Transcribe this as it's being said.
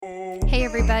Hey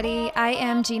everybody, I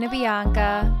am Gina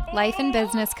Bianca, life and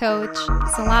business coach,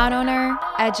 salon owner,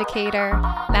 educator,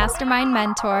 mastermind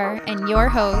mentor, and your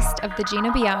host of the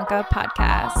Gina Bianca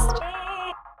podcast.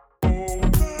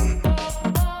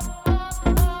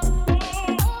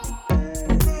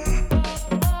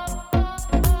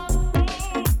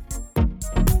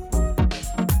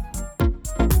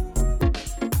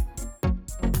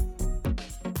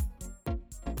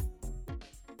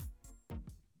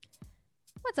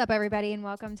 What's up, everybody, and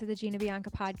welcome to the Gina Bianca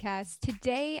podcast.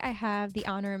 Today, I have the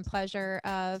honor and pleasure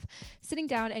of sitting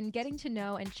down and getting to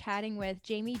know and chatting with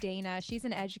Jamie Dana. She's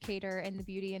an educator in the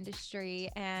beauty industry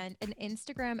and an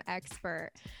Instagram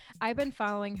expert. I've been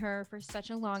following her for such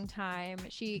a long time.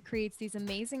 She creates these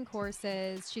amazing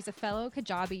courses. She's a fellow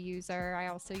Kajabi user. I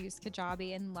also use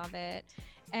Kajabi and love it.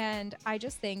 And I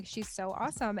just think she's so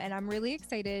awesome. And I'm really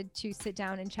excited to sit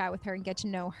down and chat with her and get to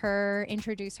know her,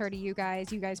 introduce her to you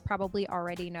guys. You guys probably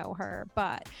already know her,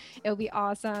 but it'll be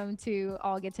awesome to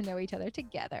all get to know each other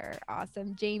together.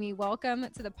 Awesome. Jamie, welcome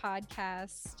to the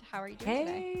podcast. How are you doing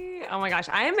today? Oh my gosh,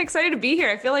 I am excited to be here.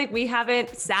 I feel like we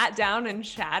haven't sat down and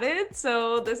chatted,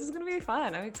 so this is going to be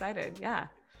fun. I'm excited. Yeah.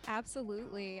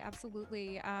 Absolutely.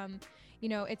 Absolutely. You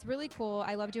know, it's really cool.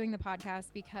 I love doing the podcast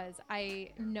because I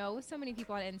know so many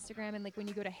people on Instagram, and like when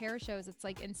you go to hair shows, it's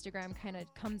like Instagram kind of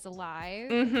comes alive.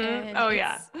 And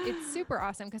it's super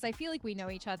awesome because I feel like we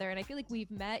know each other, and I feel like we've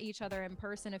met each other in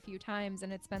person a few times,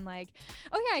 and it's been like,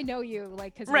 oh yeah, I know you,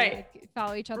 like, because we like,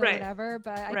 follow each other or whatever.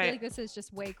 But I feel like this is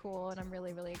just way cool, and I'm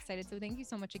really, really excited. So thank you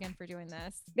so much again for doing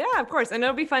this. Yeah, of course. And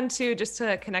it'll be fun too, just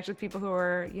to connect with people who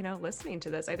are, you know, listening to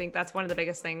this. I think that's one of the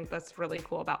biggest things that's really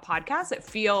cool about podcasts. It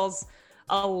feels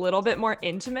a little bit more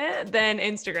intimate than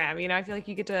Instagram. You know, I feel like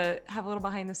you get to have a little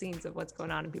behind the scenes of what's going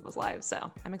on in people's lives.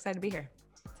 So I'm excited to be here.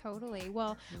 Totally.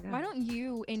 Well, why don't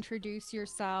you introduce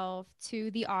yourself to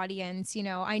the audience? You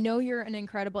know, I know you're an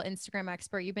incredible Instagram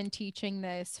expert. You've been teaching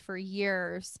this for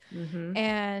years,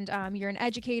 and you're an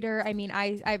educator. I mean,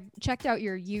 I've checked out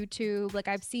your YouTube. Like,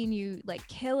 I've seen you like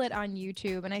kill it on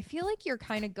YouTube, and I feel like you're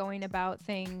kind of going about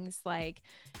things like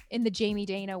in the Jamie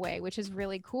Dana way, which is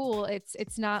really cool.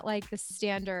 It's not like the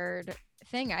standard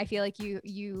thing. I feel like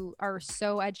you are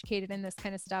so educated in this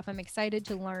kind of stuff. I'm excited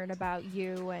to learn about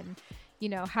you and, you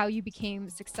know, how you became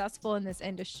successful in this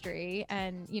industry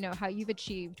and, you know, how you've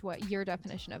achieved what your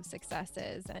definition of success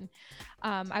is. And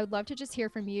I would love to just hear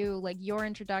from you, like your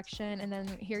introduction, and then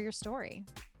hear your story.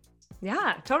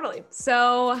 Yeah, totally.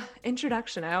 So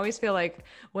introduction, I always feel like,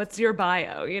 what's your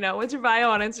bio? You know, what's your bio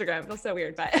on Instagram? It feels so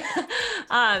weird,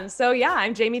 but so yeah,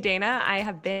 I'm Jamie Dana. I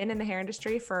have been in the hair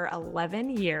industry for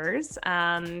 11 years.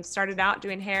 Started out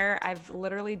doing hair. I've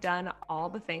literally done all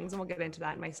the things, and we'll get into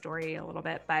that in my story a little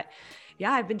bit, but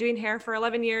yeah, I've been doing hair for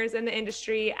 11 years in the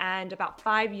industry. And about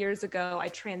 5 years ago, I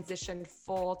transitioned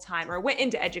full-time, or went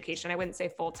into education. I wouldn't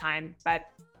say full-time, but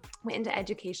went into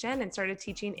education and started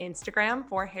teaching Instagram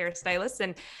for hairstylists.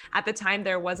 And at the time,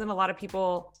 there wasn't a lot of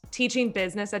people teaching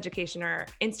business education or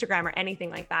Instagram or anything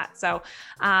like that. So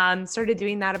started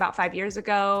doing that about 5 years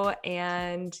ago.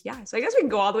 And yeah, so I guess we can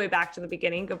go all the way back to the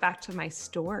beginning, go back to my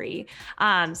story.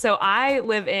 So I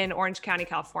live in Orange County,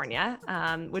 California,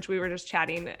 which we were just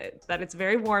chatting that it's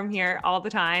very warm here all the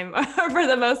time. For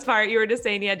the most part, you were just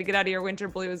saying you had to get out of your winter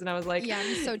blues. And I was like, yeah,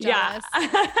 I'm so jealous.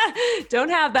 Yeah. Don't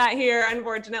have that here,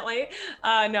 unfortunately.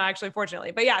 No, actually,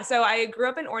 fortunately. But yeah, so I grew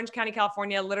up in Orange County,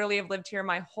 California, literally have lived here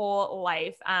my whole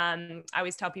life. I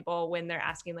always tell people when they're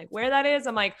asking like where that is,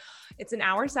 I'm like, it's an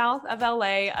hour south of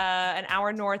LA, an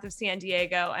hour north of San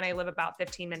Diego, and I live about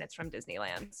 15 minutes from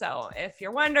Disneyland. So if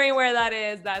you're wondering where that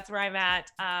is, that's where I'm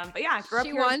at. But yeah, grew up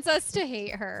She here. wants us to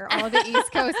hate her. All the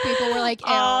East Coast people were like, ew.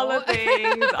 all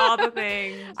the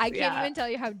things. I can't even tell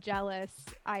you how jealous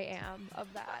I am of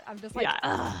that. I'm just like,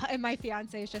 ugh. And my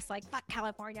fiance is just like, fuck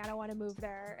California, I don't want to move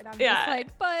there. And I'm just like,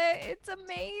 but it's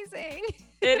amazing.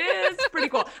 It is pretty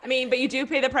cool. I mean, but you do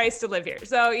pay the price to live here.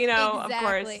 So, you know, Of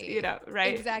course, you know,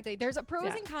 right? Exactly. There's a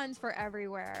pros and cons for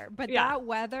everywhere, but Yeah. that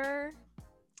weather,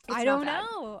 It's I not don't bad.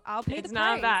 know. I'll pay It's the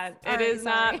not price. bad. It is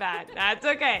not bad. That's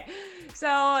okay. So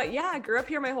yeah, I grew up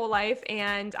here my whole life,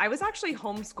 and I was actually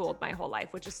homeschooled my whole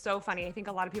life, which is so funny. I think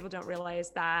a lot of people don't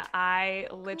realize that I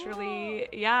literally,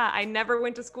 I never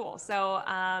went to school. So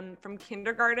from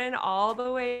kindergarten all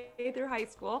the way through high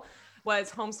school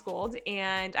was homeschooled,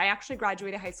 and I actually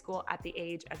graduated high school at the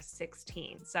age of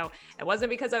 16. So it wasn't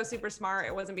because I was super smart.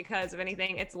 It wasn't because of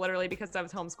anything. It's literally because I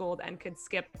was homeschooled and could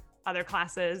skip other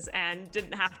classes and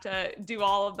didn't have to do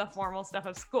all of the formal stuff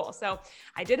of school. So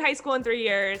I did high school in 3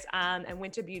 years and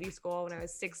went to beauty school when I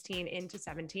was 16 into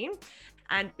 17,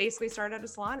 and basically started at a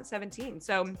salon at 17.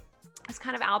 So I was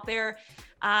kind of out there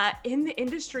in the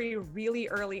industry really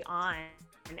early on.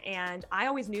 And I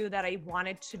always knew that I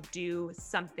wanted to do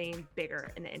something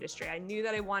bigger in the industry. I knew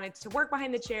that I wanted to work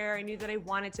behind the chair. I knew that I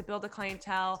wanted to build a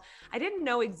clientele. I didn't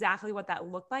know exactly what that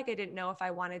looked like. I didn't know if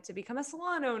I wanted to become a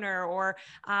salon owner or,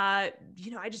 I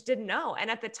just didn't know.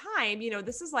 And at the time,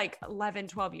 this is like 11,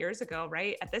 12 years ago,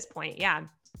 right? At this point, yeah.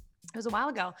 It was a while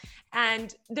ago,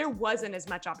 and there wasn't as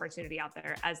much opportunity out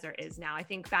there as there is now. I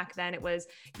think back then it was,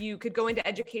 you could go into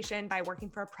education by working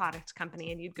for a product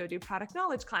company and you'd go do product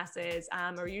knowledge classes,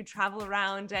 or you'd travel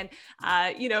around and,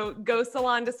 go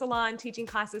salon to salon teaching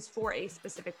classes for a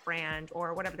specific brand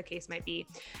or whatever the case might be.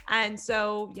 And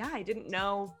so, yeah, I didn't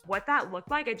know what that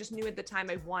looked like. I just knew at the time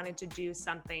I wanted to do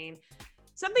something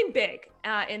big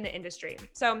in the industry.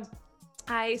 So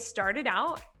I started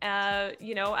out,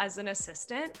 as an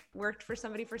assistant, worked for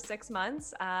somebody for 6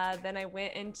 months. Then I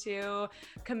went into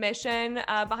commission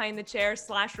behind the chair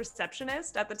 /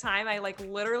 receptionist. At the time, I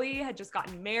literally had just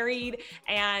gotten married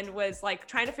and was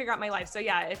trying to figure out my life. So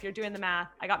yeah, if you're doing the math,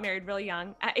 I got married really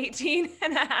young at 18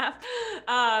 and a half.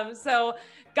 So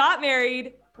got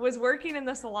married, was working in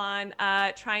the salon,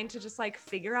 trying to just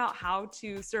figure out how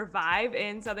to survive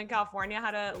in Southern California,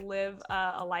 how to live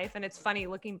a life. And it's funny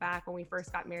looking back when we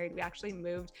first got married, we actually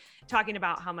moved, talking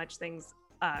about how much things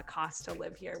cost to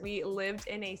live here. We lived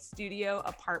in a studio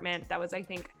apartment that was, I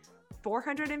think,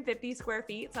 450 square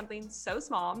feet, something so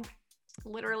small.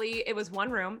 Literally, it was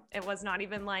one room. It was not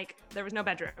even there was no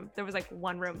bedroom. There was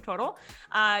one room total,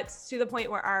 to the point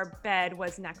where our bed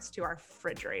was next to our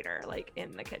refrigerator,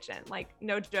 in the kitchen.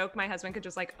 No joke. My husband could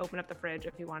just open up the fridge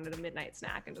if he wanted a midnight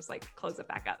snack and just close it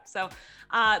back up. So,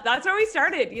 that's where we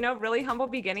started, really humble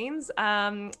beginnings.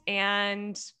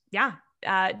 And yeah,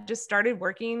 just started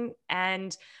working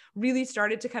and really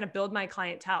started to kind of build my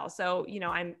clientele. So,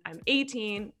 I'm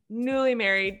 18, newly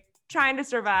married, trying to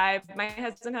survive. My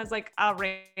husband has a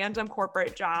random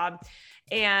corporate job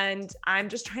and I'm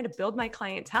just trying to build my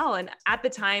clientele. And at the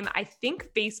time, I think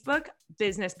Facebook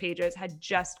business pages had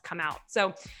just come out.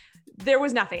 So there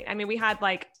was nothing. I mean, we had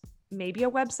maybe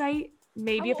a website,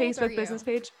 maybe a Facebook business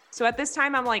page. So at this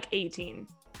time I'm 18.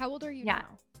 How old are you now?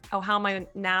 Oh, how am I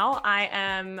now? I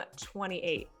am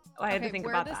 28. I had to think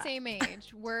about that. We're the same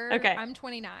age. I'm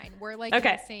 29. We're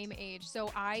the same age. So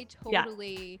I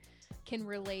totally can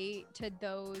relate to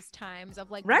those times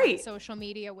of right. when social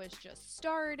media was just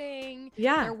starting.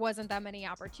 Yeah. There wasn't that many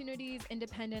opportunities.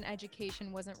 Independent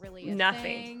education wasn't really a Nothing.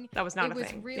 Thing. That was not a thing.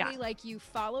 It was really you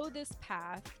follow this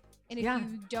path. And if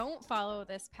you don't follow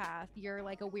this path, you're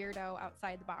a weirdo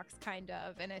outside the box kind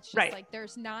of. And it's just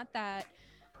there's not that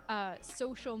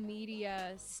social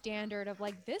media standard of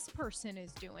this person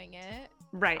is doing it.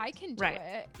 Right. I can do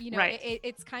it.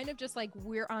 It's kind of just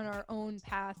we're on our own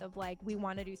path of we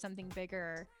want to do something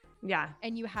bigger. Yeah.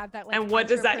 And you have that and what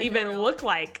does that even look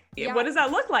like? Yeah. What does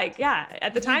that look like? Yeah.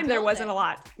 At the time there wasn't a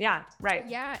lot. Yeah. Right.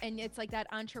 Yeah. And it's that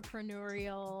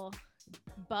entrepreneurial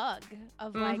bug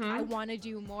of I want to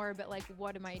do more, but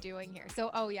what am I doing here? So,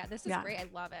 this is great. I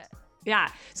love it. Yeah.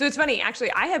 So it's funny,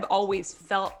 actually, I have always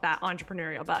felt that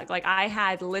entrepreneurial bug. I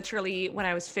had literally, when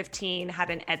I was 15,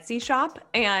 had an Etsy shop,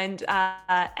 and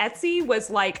Etsy was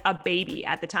a baby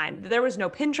at the time. There was no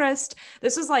Pinterest.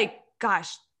 This was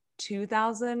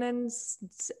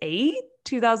 2008,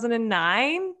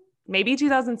 2009. Maybe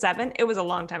 2007. It was a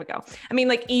long time ago. I mean,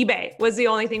 eBay was the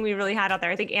only thing we really had out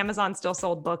there. I think Amazon still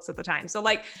sold books at the time. So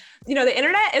the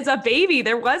internet is a baby.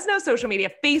 There was no social media.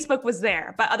 Facebook was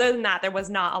there, but other than that, there was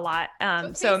not a lot.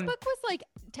 So Facebook was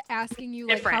asking you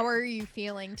how are you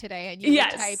feeling today? And you would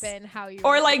type in how you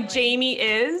or Jamie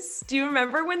is. Do you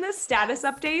remember when the status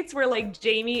updates were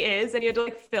Jamie is, and you had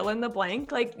to fill in the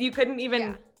blank? You couldn't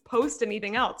even post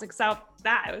anything else except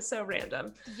that. It was so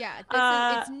random. Yeah,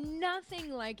 it's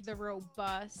nothing like the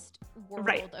robust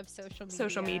world of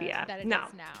social media that it is now.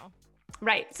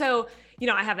 Right. So,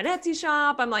 I have an Etsy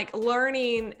shop. I'm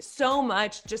learning so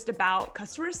much just about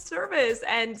customer service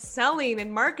and selling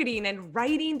and marketing and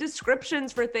writing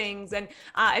descriptions for things. And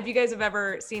if you guys have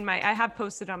ever seen I have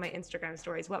posted on my Instagram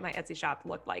stories what my Etsy shop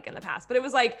looked like in the past, but it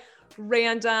was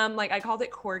random, I called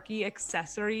it quirky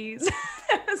accessories.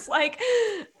 It was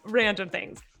random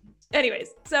things. Anyways,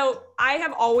 so I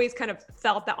have always kind of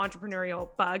felt that entrepreneurial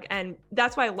bug. And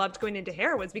that's why I loved going into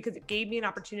hair, was because it gave me an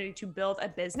opportunity to build a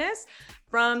business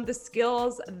from the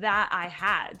skills that I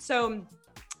had. So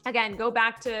again, go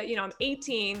back to, I'm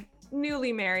 18,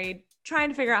 newly married, trying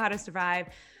to figure out how to survive.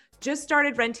 just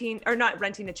started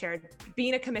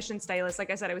being a commission stylist.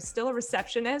 Like I said, I was still a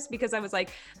receptionist because I was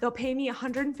like, they'll pay me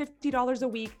 $150 a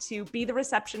week to be the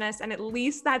receptionist. And at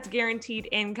least that's guaranteed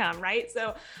income, right?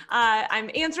 So I'm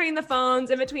answering the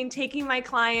phones in between taking my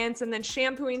clients and then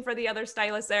shampooing for the other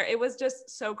stylists there. It was just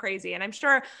so crazy. And I'm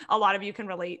sure a lot of you can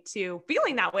relate to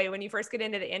feeling that way when you first get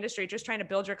into the industry, just trying to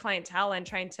build your clientele and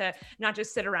trying to not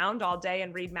just sit around all day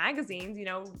and read magazines,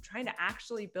 trying to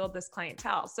actually build this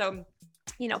clientele. So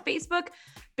Facebook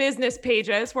business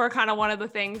pages were kind of one of the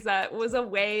things that was a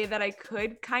way that I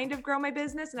could kind of grow my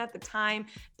business. And at the time,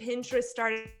 Pinterest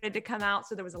started to come out.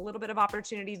 So there was a little bit of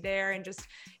opportunity there, and just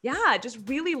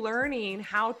really learning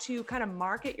how to kind of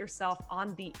market yourself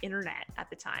on the internet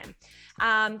at the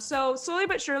time. So slowly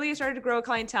but surely I started to grow a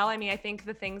clientele. I mean, I think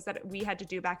the things that we had to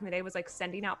do back in the day was like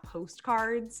sending out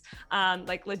postcards,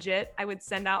 like legit, I would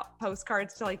send out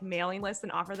postcards to like mailing lists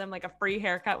and offer them like a free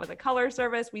haircut with a color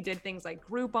service. We did things like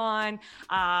Groupon.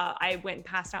 I went and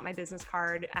passed out my business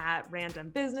card at random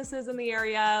businesses in the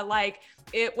area. Like,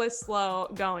 it was slow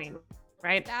going,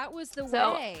 right? That was the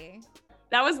way.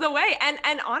 That was the way.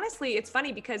 And honestly, it's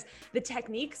funny because the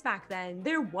techniques back then,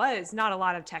 there was not a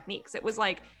lot of techniques. It was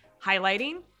like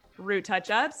highlighting, root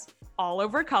touch-ups, all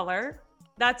over color.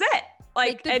 That's it.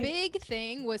 Like the big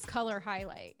thing was color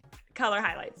highlights.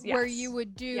 Yes. Where you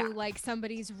would do like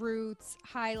somebody's roots,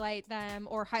 highlight them,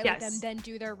 or highlight them, then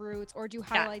do their roots, or do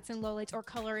highlights and lowlights, or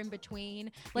color in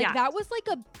between. Like that was like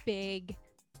a big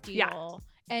deal.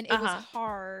 And it was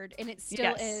hard, and it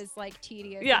still is like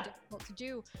tedious and difficult to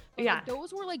do. But like,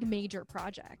 those were like major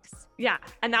projects. Yeah.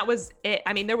 And that was it.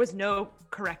 I mean, there was no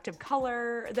corrective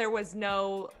color. There was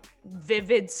no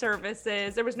vivid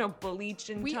services. There was no bleach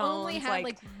and tones. We only had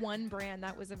like one brand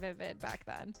that was a vivid back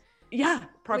then. Yeah,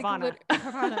 Pravana.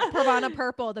 Pravana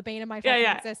Purple, the bane of my fucking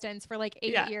existence for like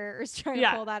 8 years, trying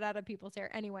to pull that out of people's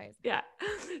hair. Anyways. Yeah.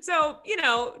 So,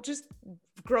 just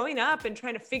growing up and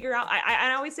trying to figure out,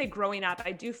 I always say growing up,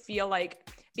 I do feel like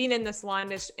being in the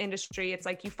salon industry, it's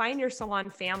like you find your salon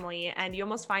family and you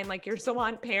almost find like your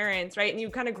salon parents, right? And you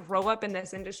kind of grow up in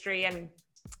this industry and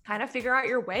kind of figure out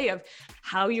your way of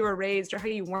how you were raised or how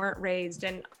you weren't raised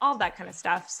and all that kind of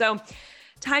stuff. So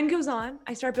time goes on.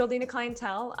 I start building a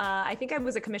clientele. I think I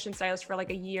was a commission stylist for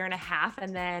like a year and a half,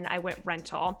 and then I went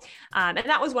rental. And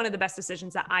that was one of the best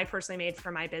decisions that I personally made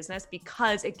for my business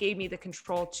because it gave me the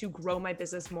control to grow my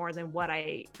business more than what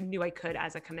I knew I could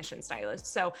as a commission stylist.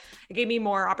 So it gave me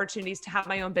more opportunities to have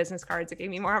my own business cards. It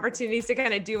gave me more opportunities to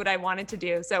kind of do what I wanted to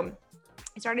do. So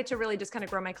I started to really just kind of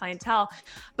grow my clientele.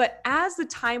 But as the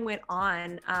time went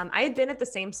on, I had been at the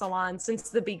same salon since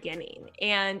the beginning.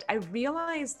 And I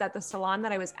realized that the salon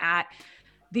that I was at,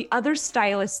 the other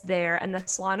stylist there and the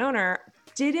salon owner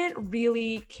didn't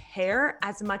really care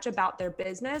as much about their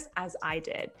business as I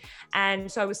did.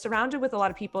 And so I was surrounded with a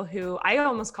lot of people who I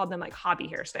almost called them like hobby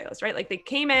hairstylists, right? Like they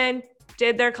came in,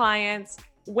 did their clients,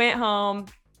 went home,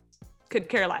 could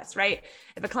care less, right?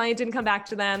 If a client didn't come back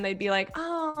to them, they'd be like,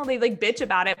 oh, they like bitch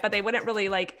about it, but they wouldn't really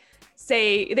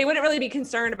be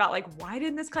concerned about like, why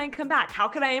didn't this client come back? How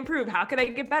could I improve? How could I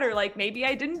get better? Like maybe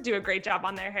I didn't do a great job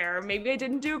on their hair, or maybe I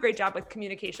didn't do a great job with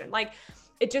communication. Like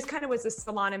it just kind of was a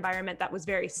salon environment that was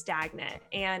very stagnant.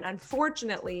 And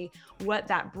unfortunately, what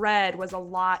that bred was a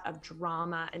lot of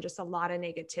drama and just a lot of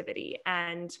negativity.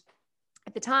 And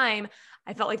at the time,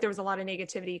 I felt like there was a lot of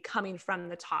negativity coming from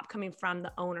the top, coming from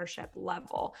the ownership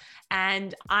level.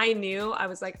 And I knew, I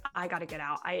was like, I got to get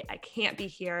out. I can't be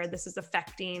here. This is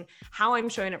affecting how I'm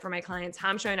showing up for my clients, how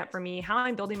I'm showing up for me, how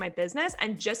I'm building my business.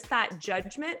 And just that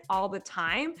judgment all the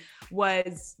time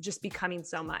was just becoming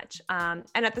so much. And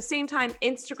at the same time,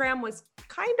 Instagram was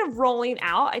kind of rolling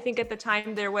out. I think at the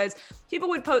time people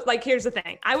would post, like, here's the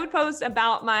thing. I would post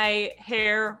about my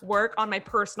hair work on my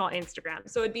personal Instagram.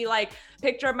 So it'd be like a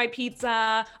picture of my pizza.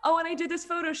 Oh, and I did this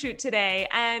photo shoot today,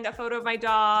 and a photo of my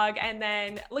dog. And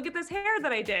then look at this hair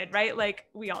that I did, right? Like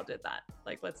we all did that.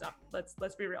 Like,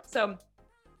 let's be real. So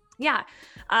yeah.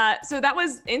 So that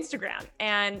was Instagram,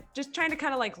 and just trying to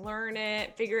kind of like learn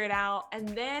it, figure it out. And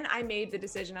then I made the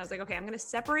decision. I was like, okay, I'm going to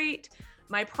separate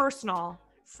my personal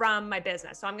from my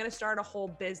business. So I'm going to start a whole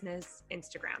business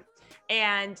Instagram.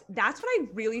 And that's when I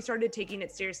really started taking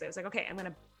it seriously. I was like, okay, I'm going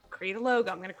to create a logo.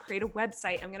 I'm going to create a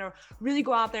website. I'm going to really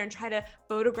go out there and try to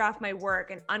photograph my work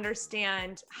and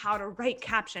understand how to write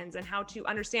captions and how to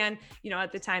understand,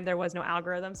 at the time there was no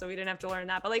algorithm, so we didn't have to learn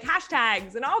that, but like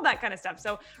hashtags and all that kind of stuff.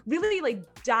 So really like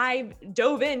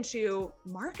dove into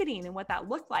marketing and what that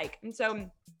looked like. And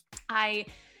so I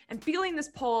am feeling this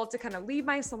pull to kind of leave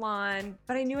my salon,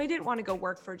 but I knew I didn't want to go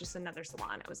work for just another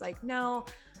salon. I was like, no,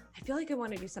 I feel like I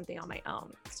want to do something on my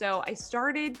own. So I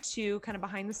started to kind of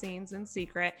behind the scenes in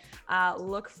secret,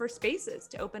 look for spaces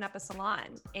to open up a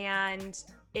salon. And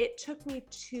it took me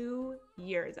 2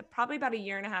 years, probably about a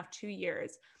year and a half, 2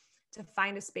 years to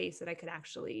find a space that I could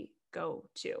actually go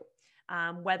to.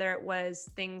 Whether it was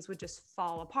things would just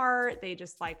fall apart, they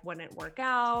just like wouldn't work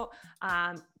out.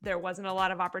 There wasn't a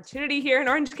lot of opportunity here in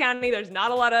Orange County. There's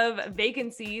not a lot of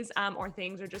vacancies, or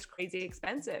things are just crazy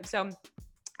expensive. So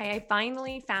I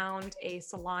finally found a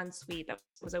salon suite that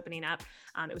was opening up.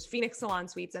 It was Phoenix Salon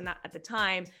Suites. And at the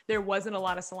time, there wasn't a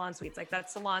lot of salon suites. Like that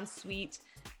salon suite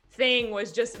thing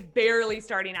was just barely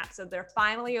starting up. So they're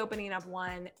finally opening up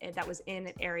one that was in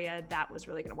an area that was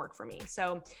really going to work for me.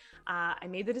 So I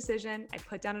made the decision. I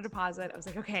put down a deposit. I was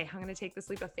like, okay, I'm going to take this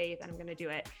leap of faith and I'm going to do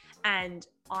it. And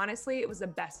honestly, it was the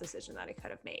best decision that I could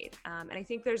have made. And I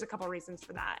think there's a couple of reasons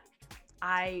for that.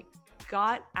 I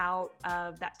got out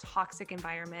of that toxic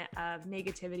environment of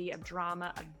negativity, of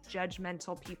drama, of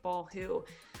judgmental people who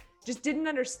just didn't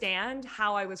understand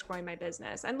how I was growing my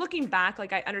business. And looking back,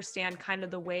 like I understand kind of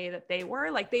the way that they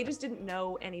were, like they just didn't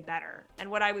know any better. And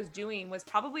what I was doing was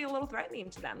probably a little threatening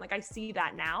to them. Like I see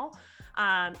that now.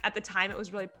 At the time, it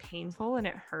was really painful and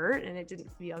it hurt and it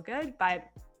didn't feel good, but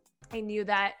I knew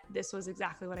that this was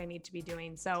exactly what I need to be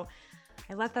doing. So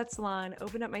I left that salon,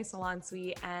 opened up my salon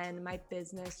suite, and my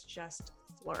business just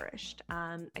flourished.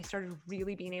 I started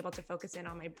really being able to focus in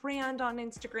on my brand on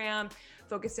Instagram,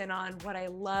 focus in on what I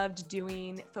loved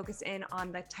doing, focus in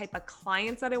on the type of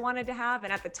clients that I wanted to have.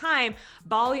 And at the time,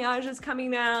 balayage is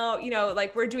coming out,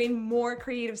 like we're doing more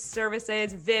creative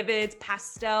services, vivids,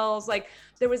 pastels, like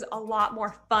there was a lot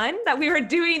more fun that we were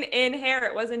doing in hair.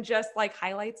 It wasn't just like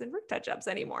highlights and root touch-ups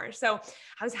anymore. So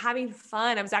I was having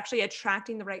fun. I was actually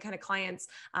attracting the right kind of clients,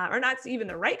 or not even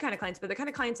the right kind of clients, but the kind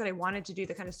of clients that I wanted to do,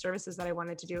 the kind of services that I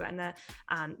wanted to do, and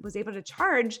was able to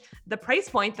charge the price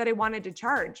point that I wanted to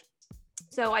charge.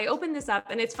 So I opened this up,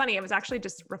 and it's funny, I was actually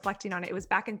just reflecting on it. It was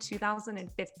back in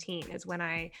 2015 is when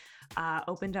I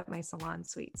opened up my salon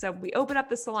suite. So we opened up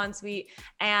the salon suite,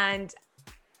 and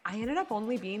I ended up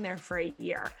only being there for a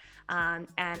year.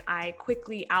 And I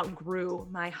quickly outgrew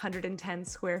my 110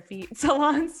 square feet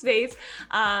salon space,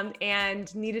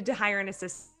 and needed to hire an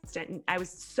assistant. I was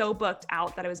so booked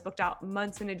out that I was booked out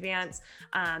months in advance.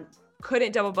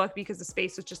 Couldn't double book because the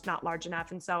space was just not large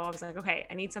enough. And so I was like, okay,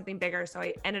 I need something bigger. So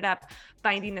I ended up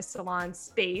finding a salon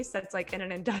space that's like in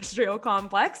an industrial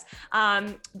complex,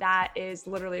 that is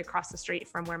literally across the street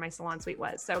from where my salon suite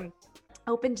was. So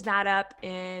opened that up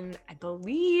in, I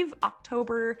believe,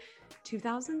 October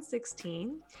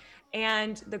 2016.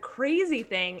 And the crazy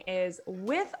thing is,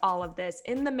 with all of this,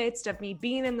 in the midst of me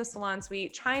being in the salon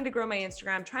suite, trying to grow my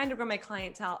Instagram, trying to grow my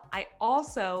clientele, I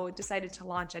also decided to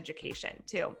launch education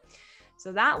too.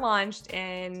 So that launched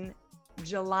in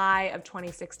July of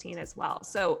 2016 as well.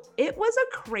 So it was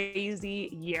a crazy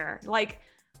year, like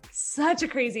such a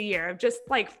crazy year of just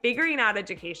like figuring out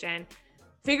education,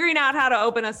 figuring out how to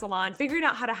open a salon, figuring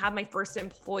out how to have my first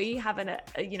employee, have an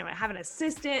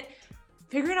assistant,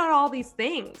 figuring out all these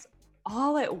things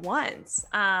all at once.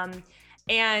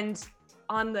 And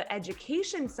on the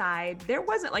education side, there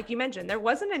wasn't, like you mentioned, there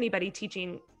wasn't anybody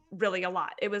teaching really a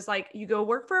lot. It was like you go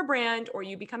work for a brand or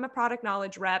you become a product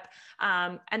knowledge rep.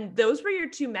 And those were your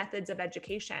two methods of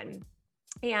education.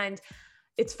 And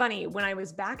it's funny, when I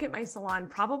was back at my salon,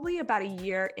 probably about a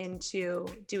year into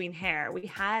doing hair, we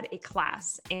had a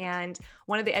class, and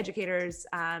one of the educators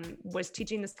was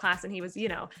teaching this class, and he was,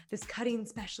 this cutting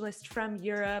specialist from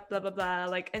Europe, blah, blah,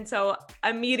 blah. And so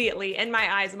immediately in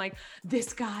my eyes, I'm like,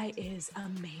 this guy is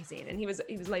amazing. And he was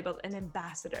labeled an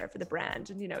ambassador for the brand.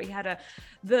 And, he had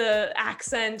the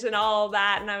accent and all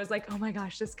that. And I was like, oh my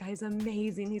gosh, this guy's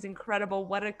amazing. He's incredible.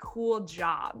 What a cool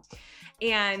job.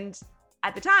 And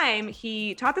at the time,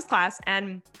 he taught this class,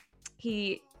 and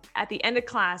at the end of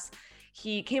class,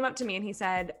 he came up to me and he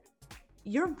said,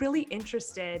 "You're really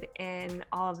interested in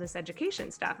all of this education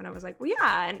stuff." And I was like, well,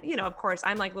 yeah. And, of course,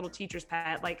 I'm like little teacher's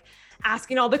pet, like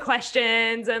asking all the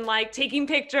questions and like taking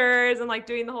pictures and like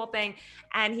doing the whole thing.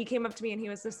 And he came up to me and he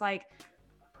was just like,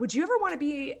 "Would you ever want to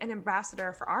be an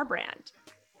ambassador for our brand?"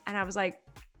 And I was like,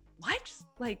 what?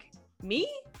 Like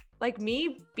me? Like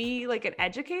me be like an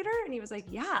educator? And he was like,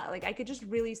 yeah, like I could just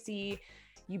really see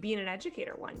you being an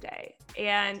educator one day.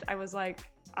 And I was like,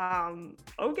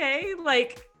 okay,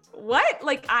 like what?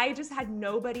 Like I just had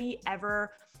nobody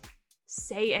ever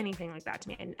say anything like that to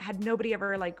me, and had nobody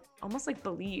ever like almost like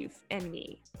believe in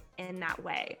me in that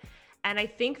way. And I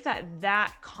think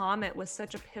that comment was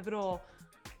such a pivotal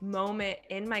moment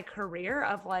in my career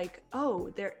of like,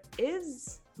 oh, there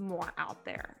is more out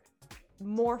there.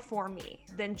 more for me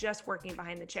than just working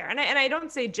behind the chair. And I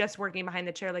don't say just working behind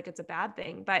the chair like it's a bad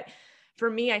thing, but for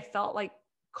me, I felt like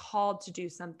called to do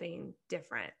something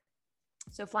different.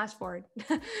 So flash forward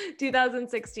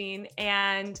 2016.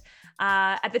 And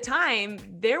at the time,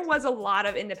 there was a lot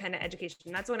of independent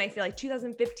education. That's when I feel like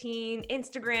 2015,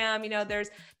 Instagram, there's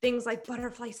things like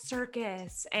Butterfly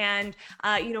Circus and,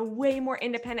 way more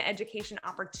independent education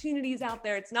opportunities out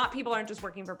there. It's not, people aren't just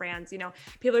working for brands,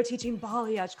 people are teaching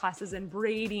balayage classes and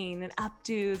braiding and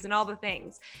updos and all the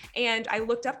things. And I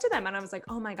looked up to them and I was like,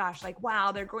 oh my gosh, like,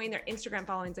 wow, they're growing their Instagram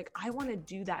followings. Like, I want to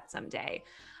do that someday.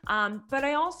 But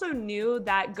I also knew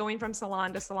that going from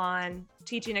salon to salon,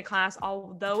 teaching a class,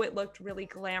 although it looked really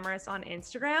glamorous on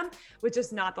Instagram, was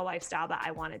just not the lifestyle that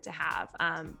I wanted to have.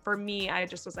 For me, I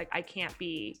just was like, I can't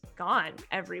be gone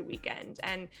every weekend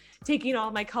and taking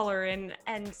all my color and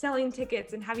selling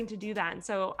tickets and having to do that. And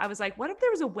so I was like, what if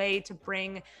there was a way to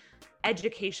bring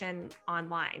education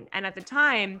online? And at the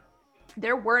time,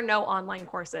 there were no online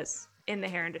courses in the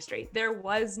hair industry. There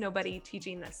was nobody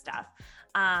teaching this stuff.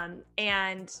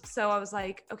 And so I was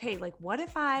like, okay, like what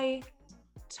if I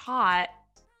taught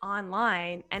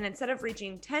online and instead of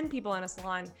reaching 10 people in a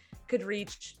salon could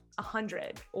reach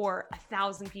 100 or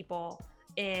 1,000 people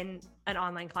in an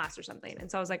online class or something.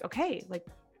 And so I was like, okay, like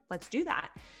let's do that.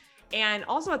 And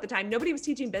also at the time, nobody was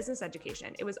teaching business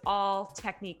education. It was all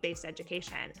technique-based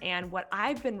education. And what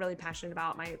I've been really passionate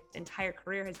about my entire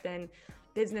career has been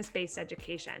business-based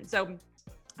education. So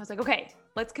I was like, okay,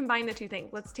 let's combine the two things.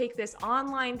 Let's take this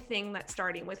online thing that's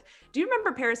starting with, do you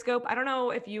remember Periscope? I don't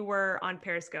know if you were on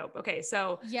Periscope. Okay.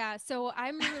 So yeah. So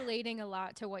I'm relating a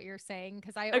lot to what you're saying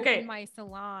because I opened my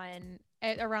salon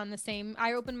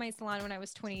I opened my salon when I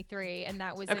was 23 and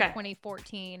that was in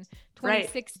 2014.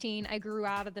 2016, I grew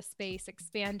out of the space,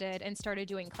 expanded and started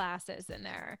doing classes in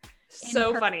there.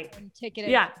 So funny.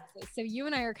 Ticketed classes. So you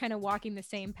and I are kind of walking the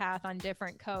same path on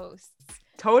different coasts.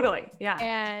 Totally. Yeah.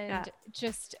 And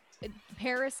just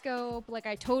Periscope,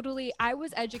 I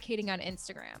was educating on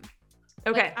Instagram.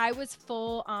 Okay. Like, I was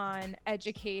full on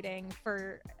educating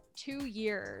for 2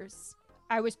 years.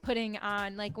 I was putting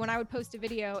on, like, when I would post a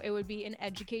video, it would be an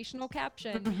educational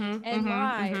caption and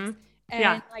lives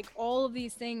and like all of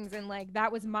these things. And like,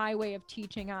 that was my way of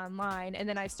teaching online. And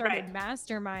then I started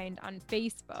Mastermind on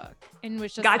Facebook and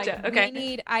was just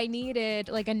I needed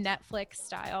like a Netflix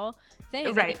style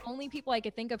thing. Right. The only people I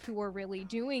could think of who were really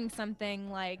doing something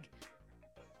like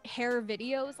hair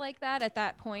videos like that at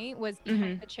that point was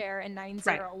Behind the Chair and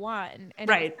 901. And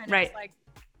it was kind of like,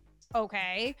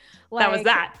 okay, like, that was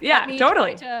that. Yeah,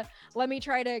 totally. Let me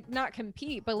try to not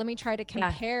compete, but let me try to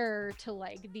compare to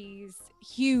like these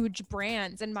huge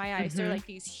brands. In my eyes, they're like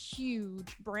these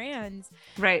huge brands.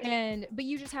 Right. But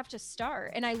you just have to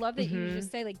start. And I love that you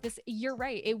just say like this, you're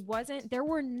right. There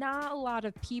were not a lot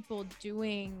of people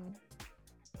doing.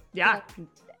 Yeah.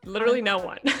 Literally no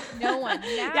one. No one.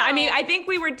 Yeah. I mean, I think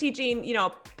we were teaching,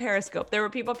 Periscope. There were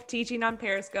people teaching on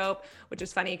Periscope, which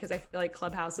is funny because I feel like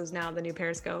Clubhouse is now the new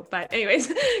Periscope. But anyways,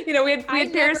 we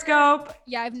had Periscope.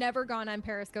 I've never gone on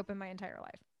Periscope in my entire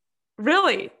life.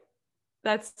 Really?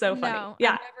 That's so funny. No,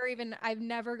 yeah. I've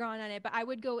never gone on it, but I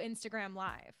would go Instagram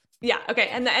Live. Yeah. Okay.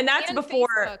 And that's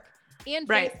before.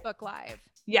 Facebook Live.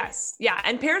 Yes. Yeah.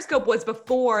 And Periscope was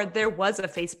before there was a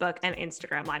Facebook and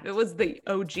Instagram Live. It was the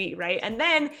OG, right? And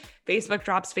then Facebook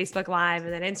drops Facebook Live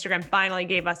and then Instagram finally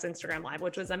gave us Instagram Live,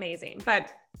 which was amazing.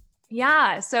 But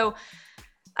yeah, so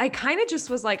I kind of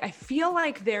just was like, I feel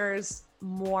like there's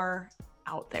more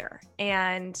out there.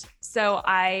 And so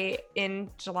in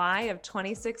July of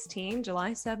 2016,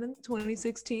 July 7th,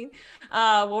 2016,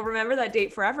 we'll remember that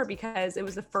date forever because it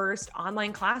was the first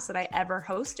online class that I ever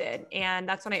hosted. And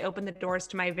that's when I opened the doors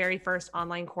to my very first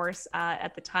online course.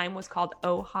 At the time was called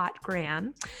Oh Hot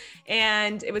Gram.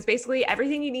 And it was basically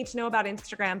everything you need to know about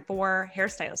Instagram for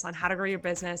hairstylists on how to grow your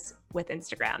business with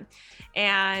Instagram.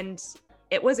 And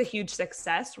it was a huge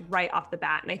success right off the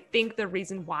bat. And I think the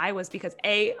reason why was because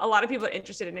a lot of people are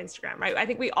interested in Instagram, right? I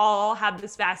think we all have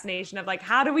this fascination of like,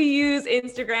 how do we use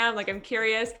Instagram? Like, I'm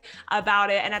curious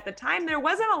about it. And at the time, there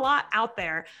wasn't a lot out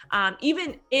there,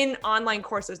 even in online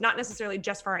courses, not necessarily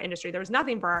just for our industry. There was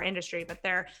nothing for our industry, but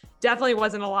there definitely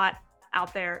wasn't a lot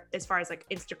out there as far as like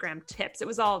Instagram tips. It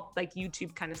was all like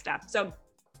YouTube kind of stuff. So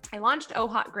I launched Oh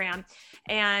Hot Gram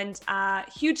and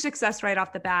huge success right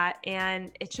off the bat.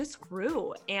 And it just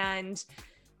grew. And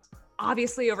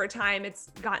obviously over time,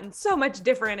 it's gotten so much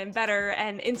different and better.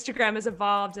 And Instagram has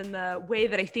evolved and the way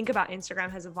that I think about Instagram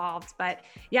has evolved. But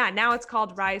yeah, now it's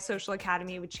called Rise Social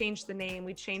Academy. We changed the name.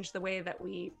 We changed the way that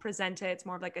we present it. It's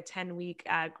more of like a 10-week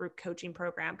group coaching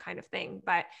program kind of thing.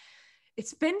 But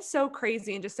it's been so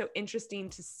crazy and just so interesting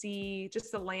to see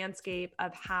just the landscape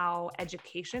of how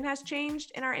education has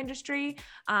changed in our industry,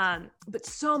 but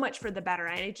so much for the better.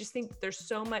 And I just think there's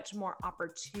so much more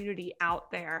opportunity out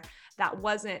there that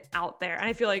wasn't out there. And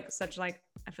I feel like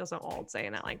I feel so old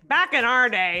saying that, like back in our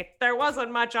day, there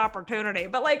wasn't much opportunity,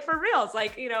 but like for reals,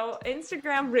 like, you know,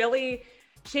 Instagram really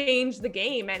changed the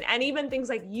game, and even things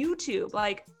like YouTube,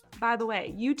 like, by the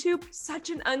way, YouTube,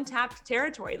 such an untapped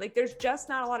territory. Like there's just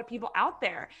not a lot of people out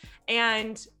there.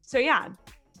 And so, yeah,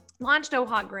 launched Oh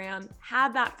Hot Gram,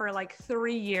 had that for like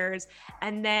 3 years.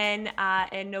 And then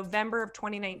in November of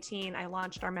 2019, I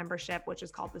launched our membership, which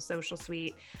is called the Social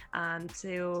Suite,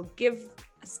 to give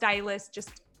stylists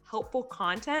just helpful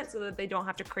content so that they don't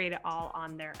have to create it all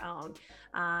on their own.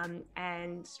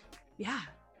 And yeah,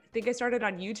 I think I started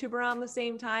on YouTube around the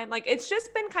same time. Like it's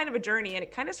just been kind of a journey, and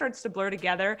it kind of starts to blur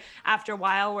together after a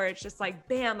while, where it's just like,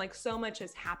 bam, like so much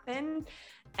has happened.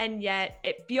 And yet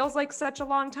it feels like such a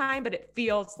long time, but it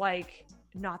feels like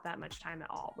not that much time at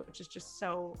all, which is just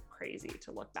so crazy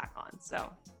to look back on. So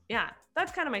yeah,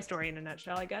 that's kind of my story in a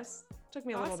nutshell, I guess. Took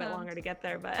me a little bit longer to get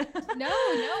there, but no,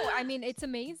 I mean, it's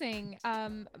amazing.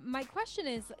 My question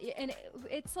is, and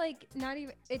it's like not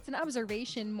even, it's an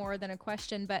observation more than a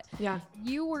question, but yeah,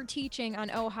 you were teaching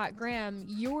on Oh Hot Gram,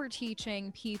 you were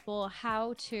teaching people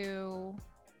how to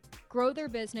grow their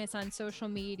business on social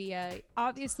media,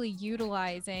 obviously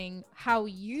utilizing how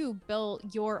you built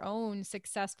your own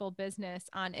successful business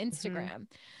on Instagram. Mm-hmm.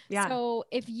 Yeah. So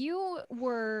if you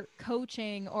were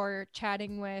coaching or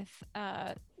chatting with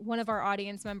one of our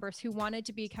audience members who wanted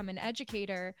to become an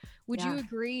educator, would you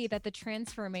agree that the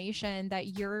transformation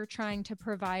that you're trying to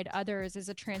provide others is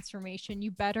a transformation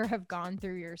you better have gone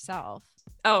through yourself?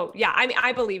 Oh yeah. I mean,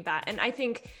 I believe that. And I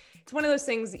think it's one of those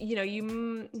things, you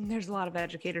know, there's a lot of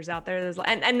educators out there.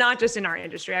 And not just in our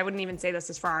industry. I wouldn't even say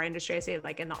this is for our industry. I say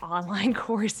like in the online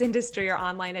course industry or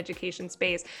online education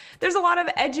space, there's a lot of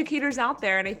educators out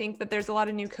there. And I think that there's a lot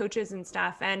of new coaches and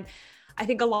stuff. And I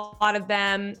think a lot of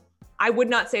them, I would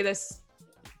not say this,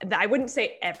 I wouldn't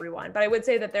say everyone, but I would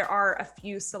say that there are a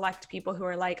few select people who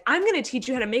are like, I'm going to teach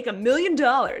you how to make $1 million,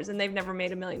 and they've never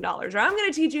made $1 million, or I'm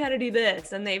going to teach you how to do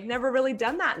this, and they've never really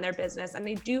done that in their business. And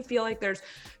I do feel like there's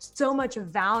so much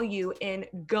value in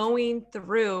going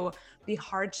through the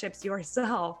hardships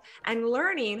yourself and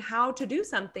learning how to do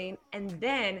something and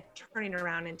then turning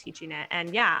around and teaching it.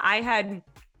 And yeah, I had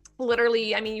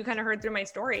literally, I mean, you kind of heard through my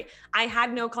story, I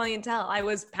had no clientele. I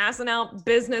was passing out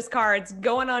business cards,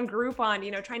 going on Groupon, you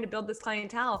know, trying to build this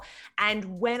clientele.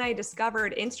 And when I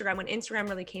discovered Instagram, when Instagram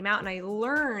really came out and I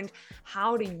learned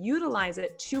how to utilize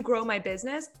it to grow my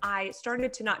business, I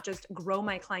started to not just grow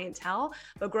my clientele,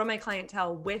 but grow my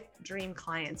clientele with dream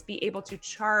clients, be able to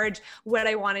charge what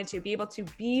I wanted to, be able to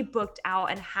be booked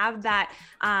out and have that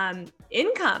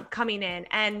income coming in.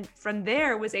 And from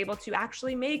there was able to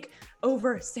actually make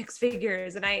over 6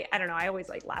 figures. And I don't know, I always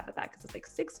like laugh at that because it's like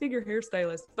 6-figure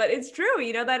hairstylist, but it's true,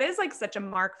 you know, that is like such a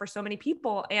mark for so many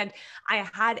people. And I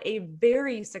had a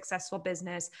very successful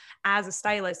business as a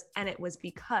stylist, and it was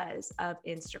because of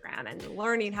Instagram and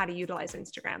learning how to utilize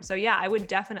Instagram. So yeah, I would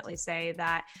definitely say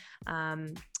that,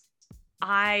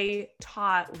 I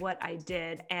taught what I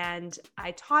did, and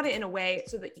I taught it in a way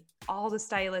so that all the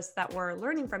stylists that were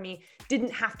learning from me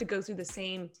didn't have to go through the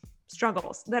same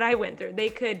struggles that I went through. They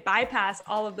could bypass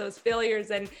all of those failures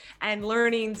and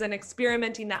learnings and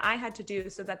experimenting that I had to do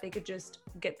so that they could just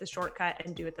get the shortcut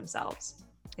and do it themselves.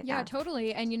 Yeah,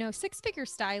 totally. And, you know, 6-figure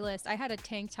stylist, I had a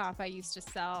tank top I used to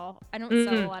sell. I don't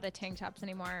sell a lot of tank tops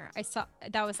anymore.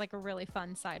 That was like a really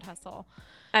fun side hustle.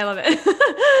 I love it.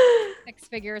 6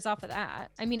 figures off of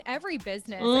that. I mean, every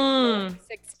business, like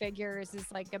 6 figures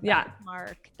is like a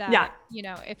benchmark that, you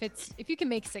know, if you can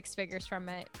make 6 figures from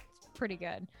it, it's pretty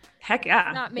good. Heck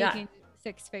yeah. Not making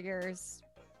 6 figures,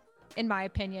 in my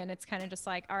opinion, it's kind of just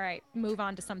like, all right, move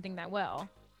on to something that will.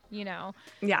 You know?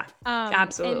 Yeah,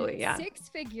 absolutely. Yeah.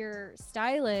 6-figure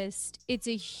stylist, it's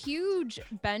a huge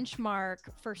benchmark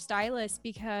for stylists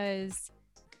because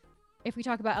if we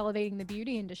talk about elevating the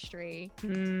beauty industry,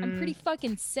 I'm pretty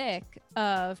fucking sick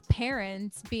of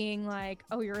parents being like,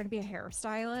 oh, you're going to be a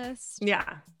hairstylist.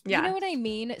 Yeah. Yeah. You know what I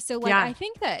mean? So like, I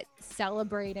think that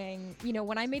celebrating, you know,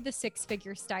 when I made the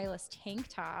 6-figure stylist tank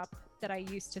top that I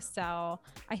used to sell,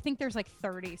 I think there's like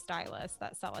 30 stylists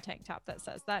that sell a tank top that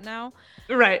says that now.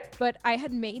 Right. But I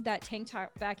had made that tank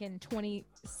top back in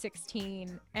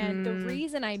 2016. And the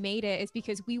reason I made it is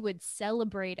because we would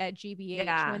celebrate at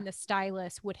GBH when the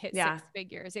stylist would hit 6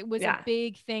 figures. It was a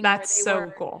big thing. That's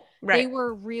so cool. Right. They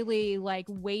were really like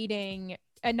waiting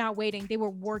and not waiting. They were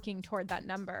working toward that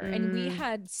number. And we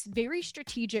had very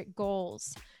strategic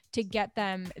goals to get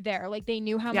them there. Like they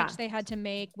knew how much they had to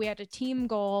make. We had a team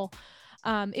goal.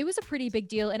 It was a pretty big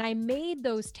deal. And I made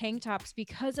those tank tops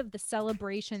because of the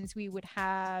celebrations we would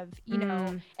have, you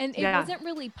know, and it wasn't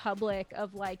really public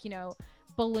of like, you know,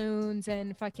 balloons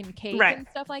and fucking cake and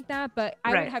stuff like that. But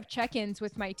I would have check-ins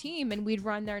with my team and we'd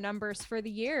run their numbers for the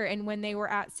year. And when they were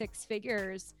at 6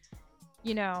 figures,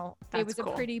 you know, it was a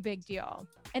pretty big deal.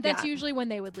 And that's usually when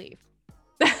they would leave.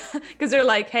 Because they're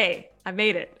like, hey, I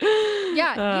made it.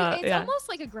 It's almost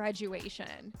like a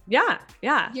graduation. Yeah.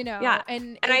 You know,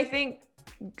 and I think,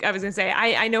 I was going to say,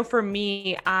 I know for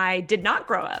me, I did not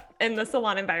grow up in the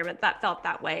salon environment that felt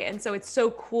that way. And so it's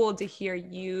so cool to hear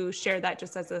you share that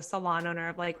just as a salon owner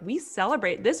of like, we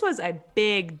celebrate, this was a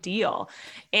big deal.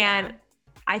 And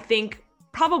I think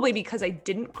probably because I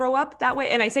didn't grow up that way.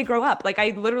 And I say grow up, like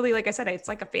I literally, like I said, it's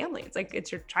like a family. It's like,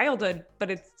 it's your childhood,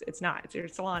 but it's not, it's your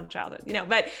salon childhood, you know,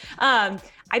 but I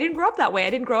didn't grow up that way.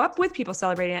 I didn't grow up with people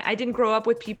celebrating it. I didn't grow up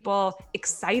with people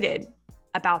excited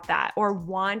about that or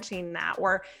wanting that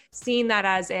or seeing that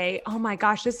as a, oh my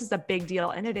gosh, this is a big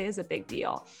deal. And it is a big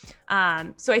deal.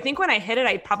 So I think when I hit it,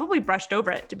 I probably brushed over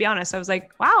it, to be honest. I was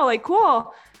like, wow, like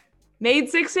cool, made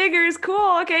 6 figures.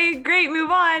 Cool. Okay, great.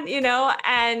 Move on, you know?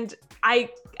 And I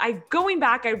going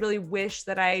back, I really wish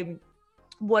that I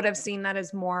would have seen that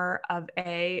as more of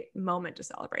a moment to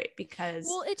celebrate because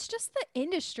it's just the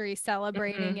industry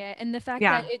celebrating it and the fact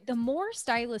that the more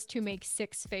stylists who make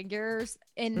 6 figures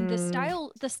in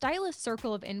the stylist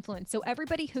circle of influence. So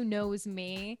everybody who knows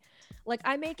me, like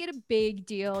I make it a big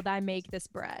deal that I make this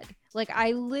bread. Like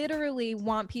I literally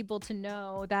want people to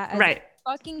know that as a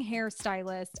fucking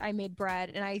hairstylist, I made bread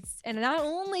and not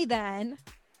only then,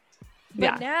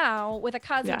 but now with a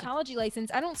cosmetology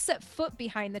license, I don't set foot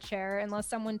behind the chair unless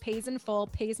someone pays in full,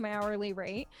 pays my hourly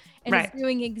rate, and is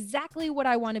doing exactly what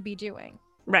I want to be doing.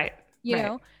 You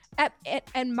know,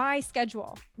 at my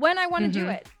schedule when I want to do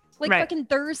it, like fucking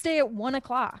Thursday at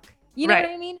 1:00. You know what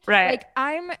I mean? Like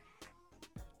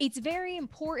it's very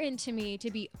important to me to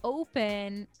be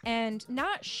open and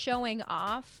not showing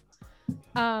off.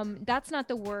 That's not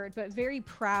the word, but very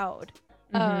proud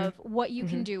of what you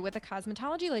can do with a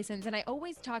cosmetology license. And I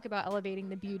always talk about elevating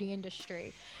the beauty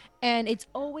industry. And it's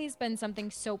always been something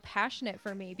so passionate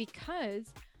for me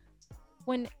because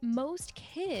when most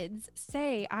kids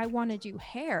say, I want to do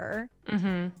hair,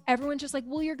 everyone's just like,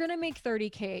 well, you're going to make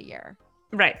 $30K a year.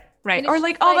 Right. Or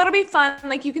like, oh, that'll be fun.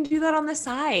 Like you can do that on the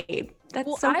side. That's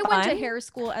so fun. I went to hair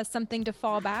school as something to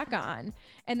fall back on.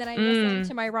 And then I listened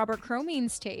to my Robert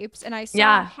Cromeans tapes and I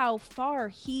saw how far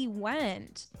he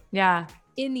went.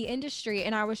 In the industry.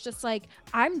 And I was just like,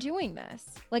 I'm doing this.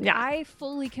 Like I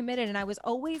fully committed and I was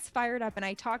always fired up. And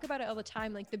I talk about it all the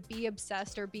time, like the be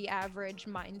obsessed or be average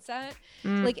mindset.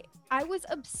 Like I was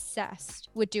obsessed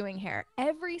with doing hair.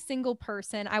 Every single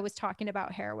person I was talking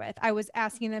about hair with, I was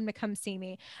asking them to come see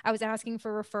me. I was asking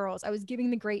for referrals. I was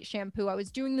giving the great shampoo. I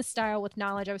was doing the style with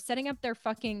knowledge. I was setting up their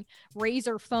fucking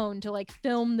Razor phone to like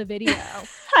film the video.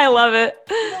 I love it.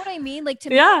 You know what I mean? Like to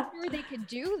make sure they could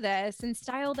do this and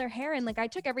style their hair. And like I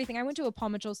took everything. I went to a Paul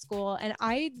Mitchell school and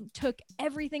I took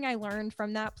everything I learned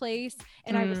from that place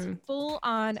and I was full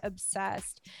on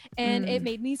obsessed and it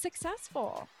made me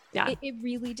successful. It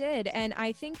really did. And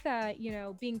I think that, you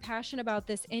know, being passionate about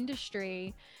this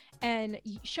industry and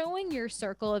showing your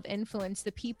circle of influence,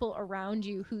 the people around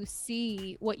you who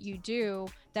see what you do,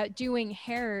 that doing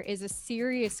hair is a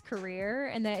serious career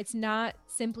and that it's not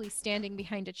simply standing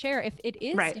behind a chair. If it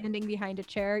is standing behind a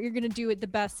chair, you're going to do it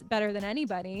better than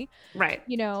anybody.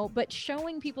 You know, but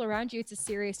showing people around you it's a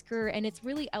serious career and it's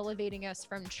really elevating us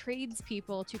from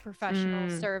tradespeople to professional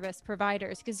service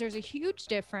providers because there's a huge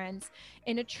difference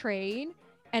in a trade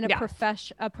and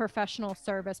a professional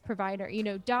service provider. You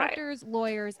know, doctors,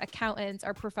 lawyers, accountants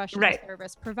are professional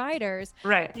service providers.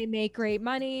 They make great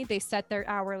money. They set their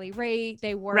hourly rate.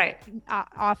 They work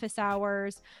office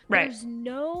hours. There's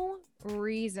no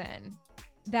reason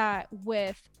that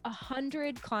with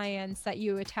 100 clients that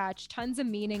you attach tons of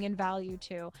meaning and value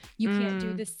to, you can't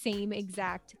do the same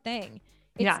exact thing.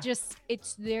 It's just,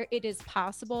 it is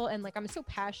possible. And like, I'm so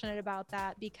passionate about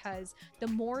that because the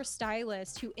more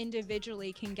stylists who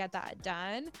individually can get that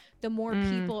done, the more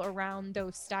people around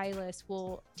those stylists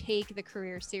will take the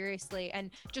career seriously and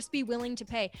just be willing to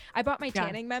pay. I bought my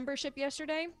tanning membership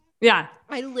yesterday.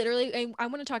 I literally, I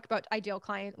want to talk about ideal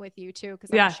client with you too.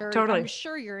 Cause I'm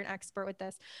sure you're an expert with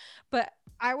this, but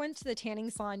I went to the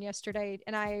tanning salon yesterday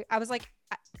and I was like,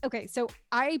 okay, so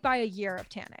I buy a year of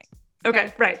tanning.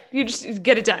 Okay. You just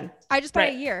get it done. I just buy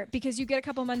a year because you get a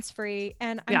couple months free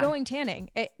and I'm going tanning.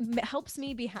 It helps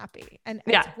me be happy. And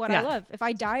it's what I love. If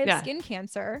I die of skin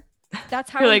cancer, that's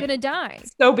how I'm gonna die.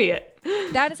 So be it.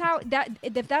 That is how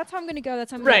if that's how I'm gonna go, that's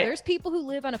how I'm gonna go. There's people who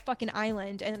live on a fucking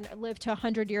island and live to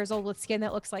 100 years old with skin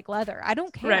that looks like leather. I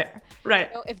don't care. Right.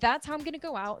 So if that's how I'm gonna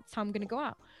go out, that's how I'm gonna go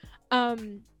out.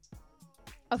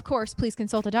 Of course, please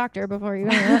consult a doctor before you.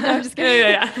 No, I'm just kidding.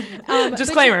 Yeah.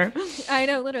 Disclaimer. I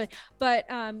know, literally. But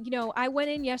I went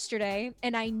in yesterday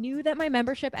and I knew that my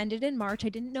membership ended in March. I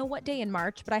didn't know what day in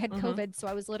March, but I had COVID, so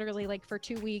I was literally like for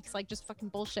 2 weeks, like just fucking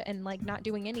bullshit and like not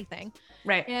doing anything.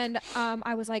 Right. And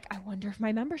I was like, I wonder if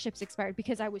my membership's expired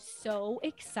because I was so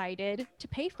excited to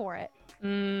pay for it.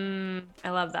 I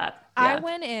love that. Yeah. I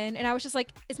went in and I was just like,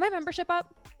 is my membership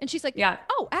up? And she's like,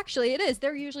 oh, actually it is.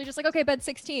 They're usually just like, okay, bed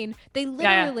 16. They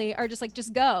literally are just like,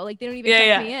 just go. Like they don't even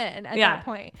check me in at that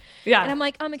point. Yeah. And I'm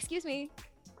like, excuse me.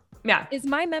 Yeah. Is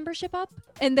my membership up?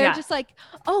 And they're just like,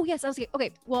 oh yes. I was like,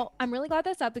 okay, well, I'm really glad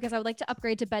that's up because I would like to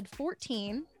upgrade to bed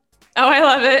 14. Oh, I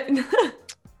love it.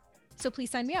 So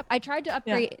please sign me up. I tried to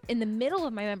upgrade in the middle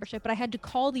of my membership, but I had to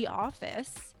call the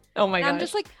office. Oh my god! I'm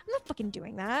just like, I'm not fucking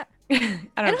doing that. I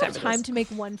don't have time to make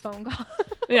one phone call.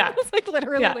 Yeah. It's like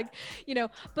literally like,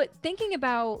 but thinking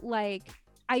about like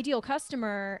ideal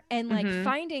customer and like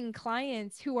finding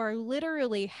clients who are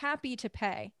literally happy to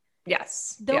pay.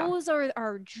 Yes. Those are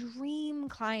our dream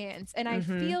clients. And I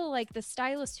feel like the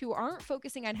stylists who aren't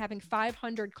focusing on having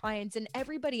 500 clients and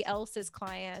everybody else's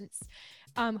clients,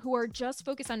 who are just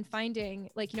focused on finding,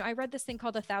 like, I read this thing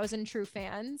called 1,000 True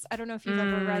Fans. I don't know if you've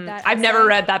ever read that. I've never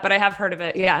read that, but I have heard of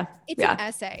it. Yeah. It's an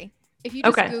essay. If you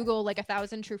just Google like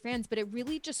 1,000 True Fans, but it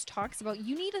really just talks about,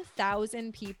 you need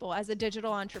 1,000 people as a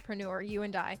digital entrepreneur, you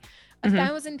and I,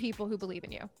 1,000 people who believe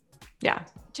in you. Yeah.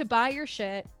 To buy your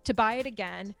shit, to buy it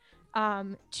again,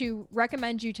 to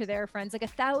recommend you to their friends, like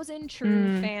 1,000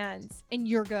 true fans and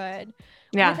you're good.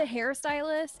 Yeah. With a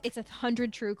hairstylist, it's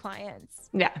 100 true clients.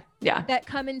 Yeah. Yeah. That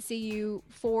come and see you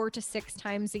 4 to 6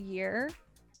 times a year.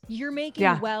 You're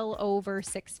making well over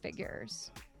 6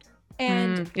 figures.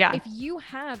 And if you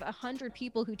have 100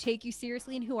 people who take you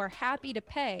seriously and who are happy to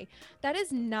pay, that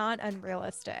is not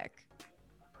unrealistic.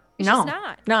 It's just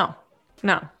not. No.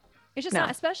 It's just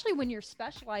not, especially when you're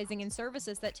specializing in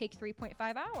services that take 3.5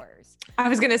 hours. I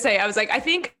was going to say, I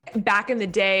think back in the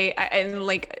day and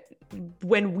like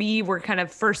when we were kind of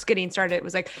first getting started, it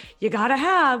was like, you got to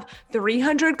have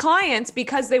 300 clients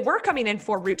because they were coming in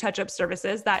for root touch-up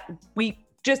services that we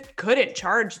just couldn't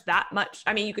charge that much.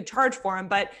 I mean, you could charge for them,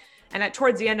 and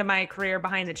towards the end of my career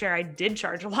behind the chair, I did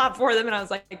charge a lot for them. And I was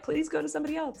like, please go to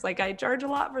somebody else. Like I charge a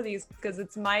lot for these because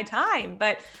it's my time.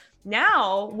 But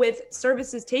now with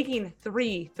services taking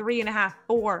 3.5,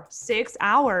 4, 6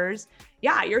 hours,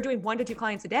 you're doing 1 to 2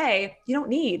 clients a day. You don't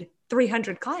need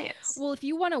 300 clients. Well, if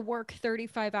you want to work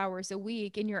 35 hours a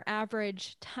week and your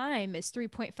average time is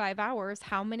 3.5 hours,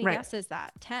 how many guests is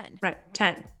that? 10. Right.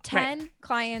 10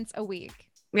 clients a week.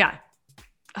 Yeah.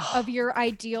 Of your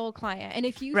ideal client. And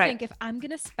if you think, if I'm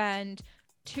going to spend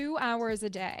 2 hours a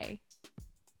day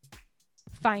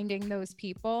finding those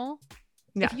people,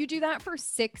 if you do that for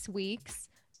 6 weeks,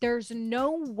 there's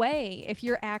no way, if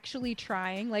you're actually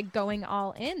trying, like going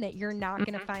all in, that you're not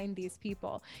going to find these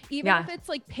people. Even if it's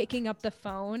like picking up the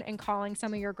phone and calling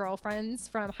some of your girlfriends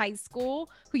from high school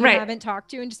who you haven't talked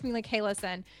to and just being like, hey,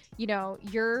 listen,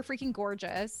 you're freaking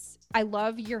gorgeous. I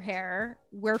love your hair.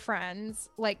 We're friends.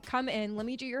 Like, come in. Let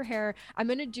me do your hair. I'm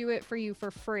going to do it for you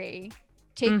for free.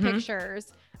 Take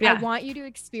pictures. I want you to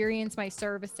experience my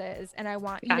services. And I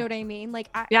want, you know what I mean? Like,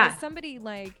 as somebody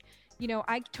like,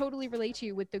 I totally relate to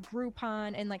you with the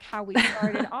Groupon and like how we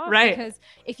started off. Because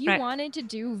if you wanted to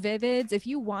do Vivids, if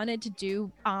you wanted to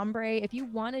do ombre, if you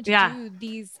wanted to do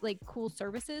these like cool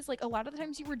services, like a lot of the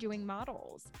times you were doing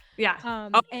models.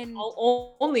 And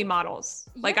only models.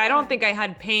 Like, I don't think I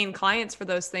had paying clients for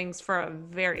those things for a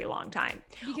very long time.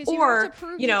 Because you have to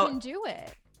prove you can do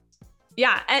it.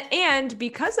 Yeah. And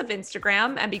because of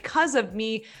Instagram and because of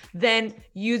me then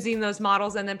using those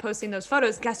models and then posting those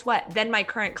photos, guess what? Then my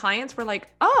current clients were like,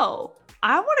 oh,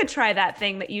 I want to try that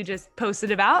thing that you just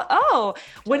posted about. Oh,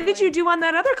 what did you do on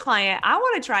that other client? I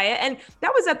want to try it. And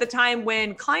that was at the time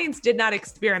when clients did not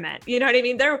experiment. You know what I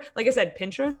mean? Like I said,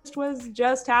 Pinterest was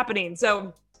just happening.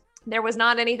 So there was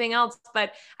not anything else,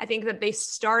 but I think that they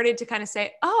started to kind of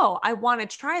say, oh, I want to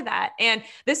try that. And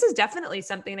this is definitely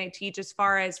something I teach as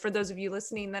far as for those of you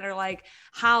listening that are like,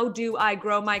 how do I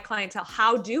grow my clientele?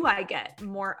 How do I get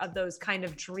more of those kind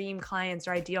of dream clients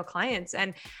or ideal clients?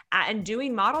 And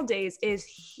doing model days is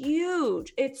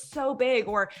huge. It's so big.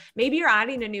 Or maybe you're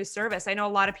adding a new service. I know a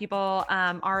lot of people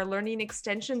are learning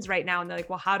extensions right now. And they're like,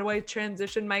 well, how do I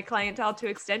transition my clientele to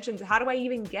extensions? How do I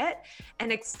even get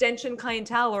an extension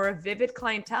clientele or a Vivid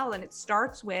clientele? And it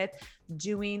starts with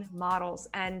doing models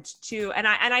and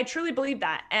I truly believe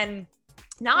that. And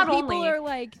not people only are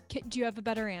like, do you have a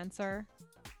better answer?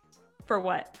 For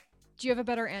what? Do you have a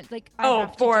better answer? Like,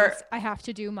 I have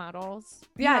to do models.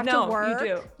 Yeah, you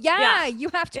do. Yeah, you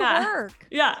have to work.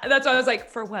 Yeah, that's why I was like,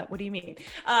 for what? What do you mean?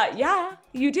 Yeah,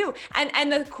 you do.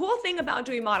 And the cool thing about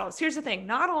doing models, here's the thing: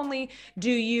 not only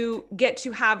do you get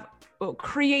to have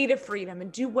creative freedom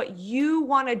and do what you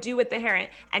want to do with the hair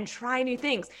and try new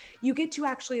things, you get to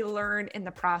actually learn in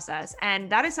the process. And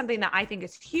that is something that I think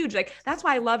is huge. Like, that's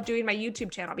why I love doing my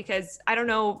YouTube channel, because I don't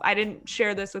know, I didn't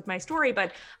share this with my story,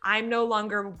 but I'm no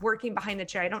longer working behind the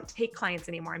chair. I don't take clients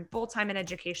anymore. I'm full-time in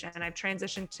education. And I've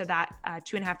transitioned to that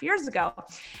 2.5 years ago.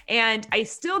 And I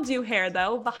still do hair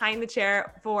though, behind the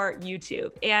chair for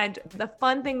YouTube. And the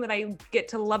fun thing that I get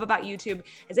to love about YouTube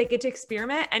is I get to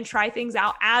experiment and try things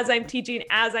out as I'm teaching,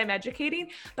 as I'm educating,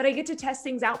 but I get to test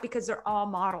things out because they're all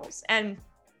models and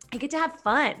I get to have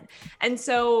fun. And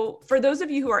so for those of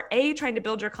you who are trying to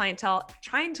build your clientele,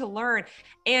 trying to learn,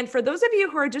 and for those of you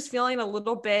who are just feeling a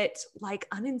little bit like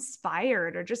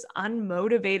uninspired or just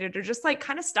unmotivated or just like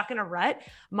kind of stuck in a rut,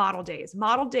 model days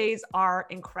are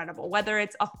incredible. Whether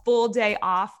it's a full day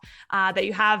off that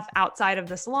you have outside of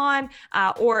the salon,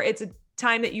 or it's a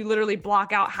time that you literally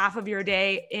block out half of your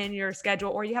day in your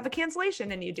schedule, or you have a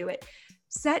cancellation and you do it.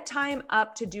 Set time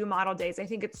up to do model days. I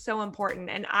think it's so important.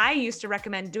 And I used to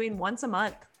recommend doing once a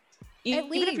month.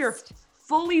 Even if you're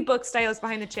fully booked stylist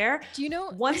behind the chair, do you know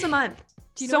once a month?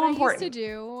 Do you know what important. I used to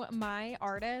do? My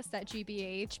artist at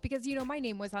GBH, because my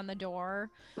name was on the door.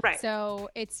 Right. So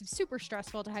it's super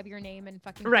stressful to have your name and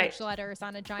fucking huge letters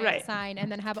on a giant sign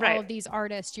and then have all of these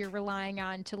artists you're relying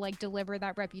on to like deliver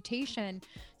that reputation.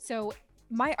 So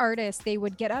my artists, they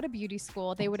would get out of beauty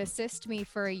school, they would assist me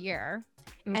for a year.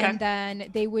 Okay. And then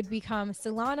they would become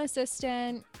salon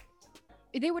assistant.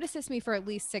 They would assist me for at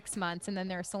least 6 months, and then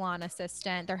they're a salon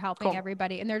assistant. They're helping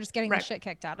everybody, and they're just getting the shit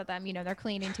kicked out of them. They're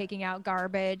cleaning, taking out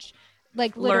garbage,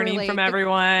 like learning from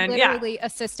everyone. Literally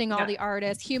assisting all the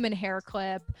artists, human hair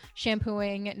clip,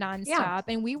 shampooing nonstop.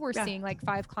 And we were seeing like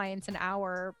 5 clients an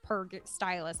hour per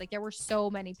stylist. Like there were so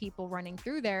many people running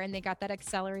through there, and they got that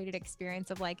accelerated experience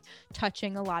of like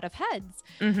touching a lot of heads.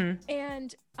 Mm-hmm.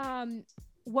 And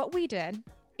what we did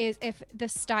is if the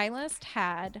stylist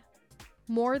had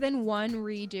more than one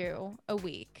redo a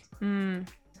week,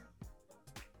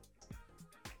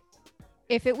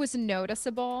 if it was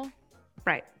noticeable, all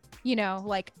right,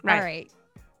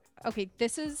 okay,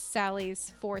 this is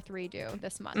Sally's 4th redo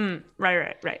this month.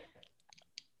 Right.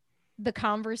 The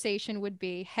conversation would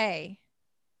be, hey,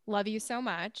 love you so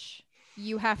much.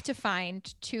 You have to find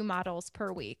 2 models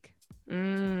per week.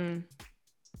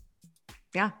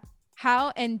 Yeah.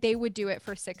 How? And they would do it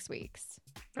for 6 weeks.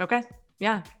 Okay.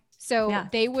 Yeah. So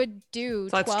they would do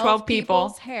 12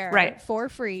 people's hair for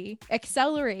free,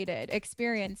 accelerated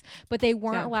experience, but they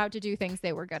weren't allowed to do things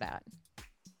they were good at.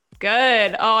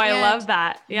 Good. Oh, I love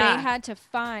that. Yeah. They had to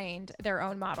find their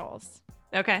own models.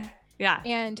 Okay. Yeah.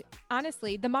 And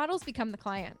honestly, the models become the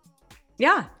client.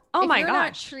 Yeah. Oh my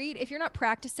gosh. If you're not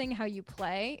practicing how you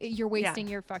play, you're wasting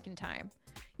your fucking time.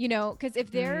 Because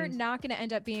if they're not going to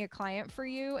end up being a client for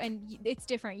you, and it's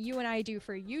different, you and I do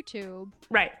for YouTube.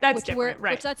 Right. That's different.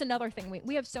 Which that's another thing.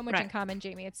 We have so much in common,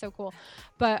 Jamie. It's so cool.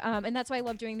 But, and that's why I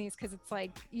love doing these, because it's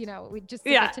like, we just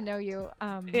get to know you.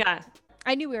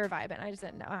 I knew we were vibing. I just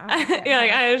didn't know.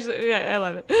 I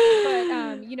love it.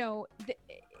 But,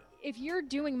 if you're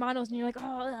doing models and you're like,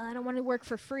 oh, I don't want to work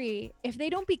for free. If they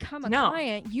don't become a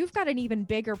client, you've got an even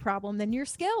bigger problem than your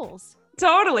skills.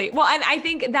 Totally. Well, and I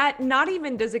think that not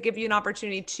even does it give you an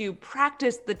opportunity to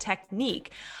practice the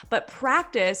technique, but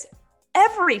practice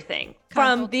everything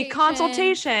from the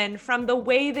consultation, from the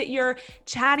way that you're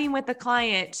chatting with the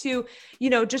client to,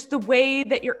 just the way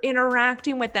that you're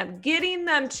interacting with them, getting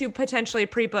them to potentially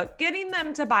pre-book, getting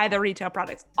them to buy the retail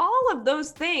products, all of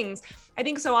those things. I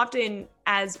think so often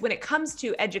when it comes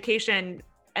to education,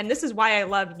 and this is why I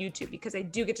love YouTube, because I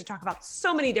do get to talk about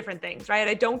so many different things, right?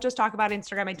 I don't just talk about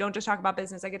Instagram. I don't just talk about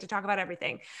business. I get to talk about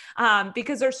everything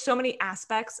because there's so many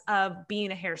aspects of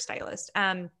being a hairstylist.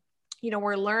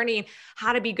 We're learning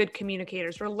how to be good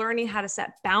communicators. We're learning how to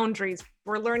set boundaries.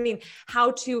 We're learning how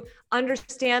to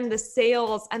understand the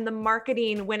sales and the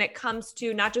marketing when it comes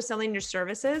to not just selling your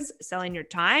services, selling your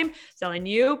time, selling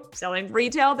you, selling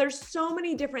retail. There's so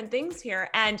many different things here.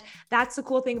 And that's the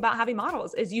cool thing about having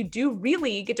models is you do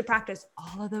really get to practice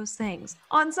all of those things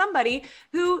on somebody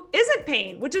who isn't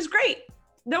paying, which is great.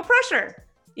 No pressure.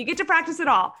 You get to practice it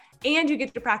all. And you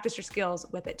get to practice your skills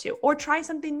with it too, or try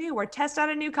something new, or test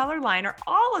out a new color line, or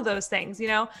all of those things,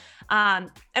 And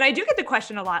I do get the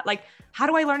question a lot, like, how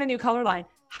do I learn a new color line?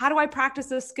 how do I practice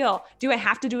this skill? Do I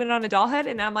have to do it on a doll head?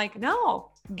 And I'm like, no,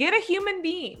 get a human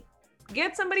being,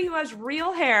 get somebody who has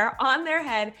real hair on their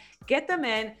head, get them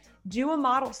in, do a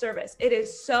model service. It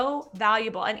is so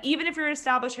valuable. And even if you're an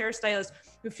established hairstylist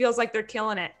who feels like they're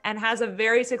killing it and has a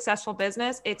very successful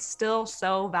business, it's still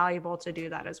so valuable to do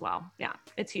that as well. Yeah,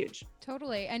 it's huge.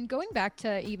 Totally. And going back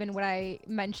to even what I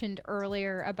mentioned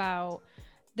earlier about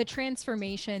the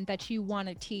transformation that you want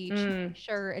to teach,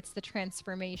 sure, it's the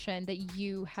transformation that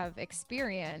you have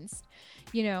experienced.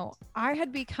 You know, I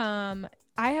had become,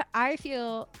 I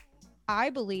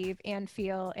believe and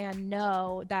feel and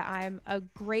know that I'm a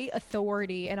great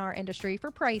authority in our industry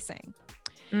for pricing.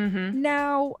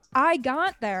 Now, I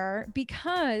got there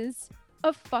because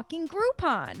of fucking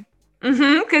Groupon.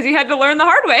 Because you had to learn the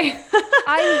hard way.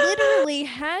 I literally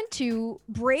had to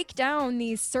break down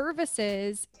these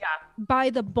services by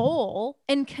the bowl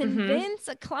and convince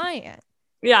a client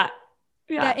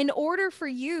that in order for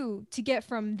you to get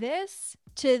from this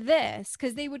to this,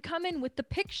 because they would come in with the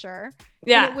picture.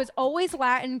 And it was always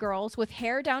Latin girls with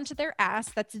hair down to their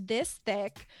ass that's this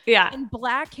thick and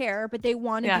black hair, but they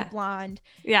want to be blonde.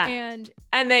 And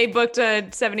they booked a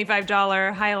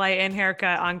 $75 highlight and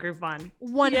haircut on Groupon.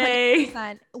 100%.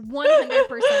 100%.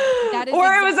 That is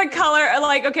or it was a color,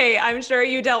 like, okay, I'm sure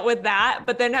you dealt with that,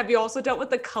 but then have you also dealt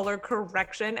with the color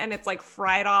correction and it's like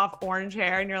fried off orange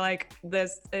hair and you're like,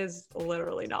 this is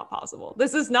literally not possible.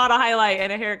 This is not a highlight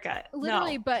and a haircut.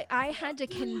 Literally, but I had to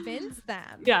convince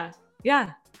them.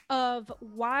 Of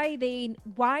why they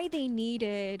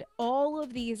needed all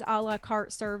of these a la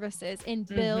carte services and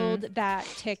build that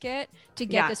ticket to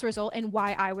get this result, and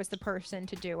why I was the person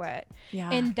to do it.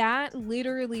 And that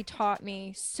literally taught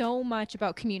me so much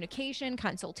about communication,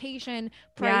 consultation,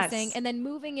 pricing, and then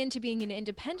moving into being an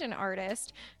independent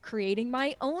artist, creating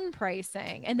my own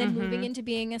pricing, and then moving into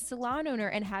being a salon owner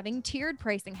and having tiered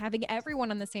pricing, having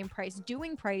everyone on the same price,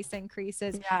 doing price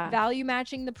increases, value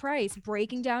matching the price,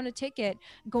 breaking down a ticket,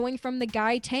 going from the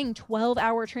Guy Tang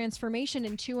 12-hour transformation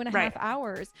in 2.5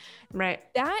 hours.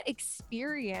 That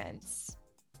experience.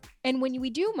 And when we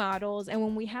do models and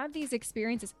when we have these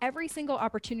experiences, every single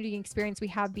opportunity and experience we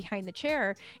have behind the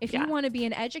chair, if you want to be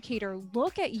an educator,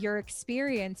 look at your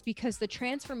experience, because the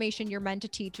transformation you're meant to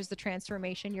teach is the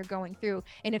transformation you're going through.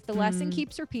 And if the lesson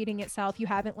keeps repeating itself, you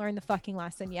haven't learned the fucking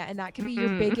lesson yet. And that could be your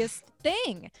biggest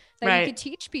thing that you could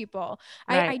teach people.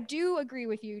 I do agree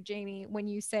with you, Jamie, when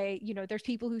you say, you know, there's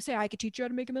people who say, I could teach you how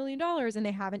to make $1 million and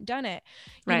they haven't done it.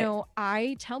 You know,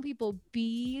 I tell people,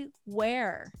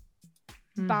 beware.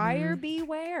 Buyer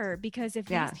beware, because if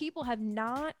these people have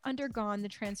not undergone the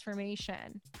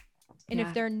transformation and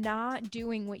if they're not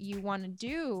doing what you want to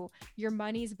do, your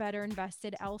money's better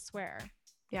invested elsewhere.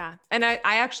 And I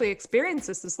actually experienced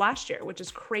this last year, which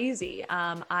is crazy.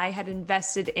 I had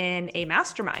invested in a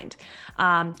mastermind,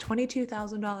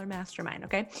 $22,000 mastermind.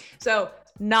 Okay. So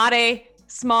not a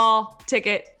small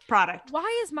ticket product.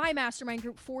 Why is my mastermind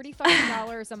group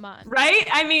 $45 a month? Right?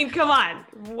 I mean, come on.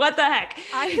 What the heck?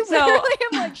 I literally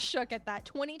am like shook at that.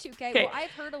 $22K. Well,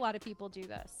 I've heard a lot of people do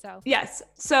this. So yes.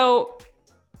 So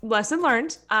lesson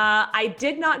learned. I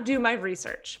did not do my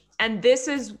research. And this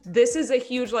is a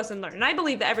huge lesson learned. And I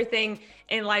believe that everything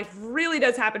in life really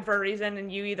does happen for a reason. And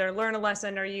you either learn a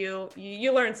lesson or you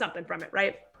learn something from it.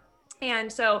 Right. And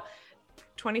so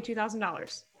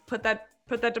 $22,000, put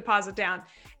that deposit down.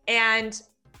 And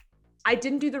I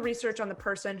didn't do the research on the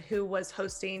person who was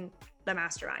hosting the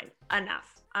mastermind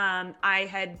enough. I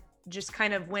had just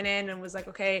kind of went in and was like,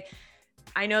 okay,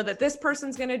 I know that this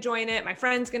person's going to join it. My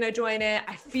friend's going to join it.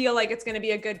 I feel like it's going to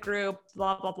be a good group,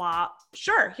 blah, blah, blah.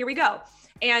 Sure. Here we go.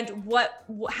 And what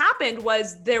happened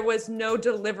was there was no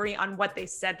delivery on what they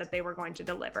said that they were going to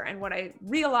deliver. And what I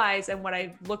realized and what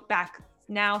I look back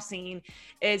now seeing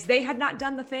is they had not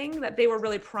done the thing that they were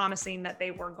really promising that they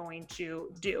were going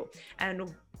to do.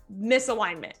 And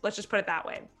misalignment, let's just put it that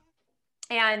way.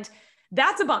 And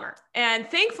that's a bummer. And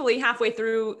thankfully, halfway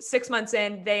through, 6 months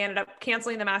in, they ended up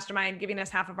canceling the mastermind, giving us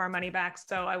half of our money back.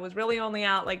 So I was really only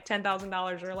out like $10,000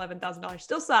 or $11,000.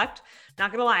 Still sucked,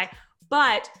 not gonna lie.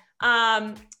 But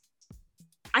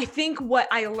I think what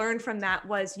I learned from that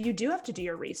was you do have to do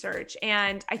your research.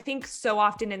 And I think so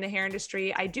often in the hair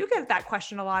industry, I do get that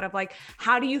question a lot of like,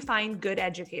 how do you find good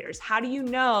educators? How do you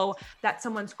know that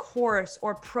someone's course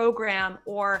or program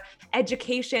or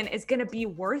education is going to be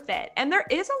worth it? And there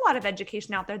is a lot of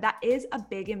education out there that is a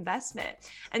big investment.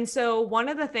 And so one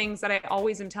of the things that I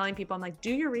always am telling people, I'm like,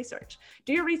 do your research,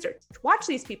 watch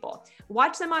these people,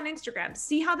 watch them on Instagram,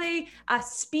 see how they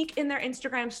speak in their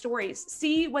Instagram stories,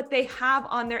 see what they have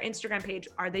on on their Instagram page?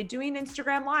 Are they doing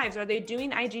Instagram lives? Are they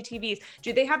doing IGTVs?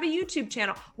 Do they have a YouTube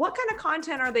channel? What kind of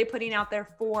content are they putting out there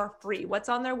for free? What's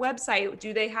on their website?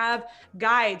 Do they have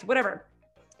guides? Whatever.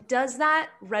 Does that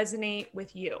resonate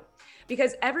with you?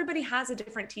 Because everybody has a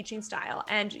different teaching style,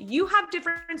 and you have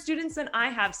different students than I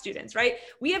have students, right?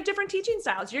 We have different teaching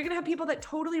styles. You're going to have people that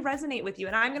totally resonate with you,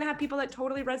 and I'm going to have people that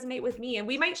totally resonate with me. And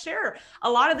we might share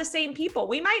a lot of the same people.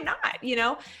 We might not, you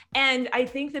know? And I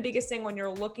think the biggest thing when you're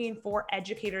looking for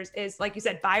educators is, like you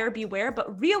said, buyer beware,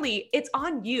 but really it's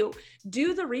on you.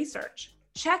 Do the research.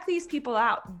 Check these people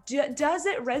out. Does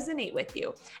it resonate with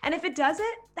you? And if it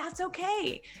doesn't, that's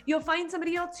okay. You'll find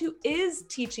somebody else who is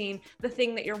teaching the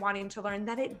thing that you're wanting to learn,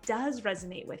 that it does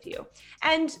resonate with you.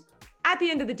 And at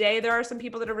the end of the day, there are some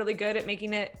people that are really good at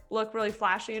making it look really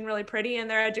flashy and really pretty, and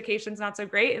their education's not so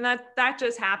great. And that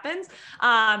just happens.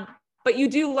 But you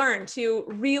do learn to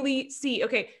really see,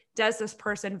 okay, does this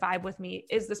person vibe with me?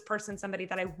 Is this person somebody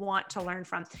that I want to learn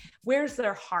from? Where's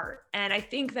their heart? And I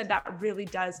think that really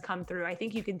does come through. I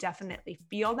think you can definitely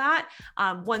feel that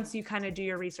once you kind of do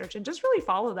your research and just really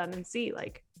follow them and see,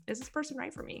 like, is this person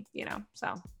right for me? You know?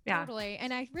 So yeah. Totally.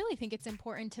 And I really think it's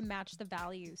important to match the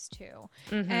values too.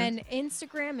 And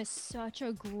Instagram is such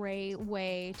a great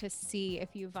way to see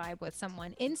if you vibe with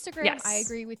someone. Instagram, yes. I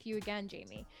agree with you again,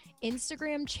 Jamie.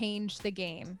 Instagram changed the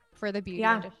game for the beauty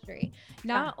industry.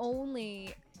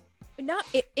 Instagram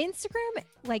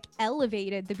like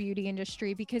elevated the beauty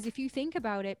industry, because if you think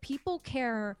about it, people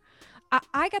care.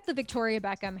 I got the Victoria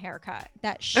Beckham haircut,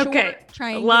 that short grad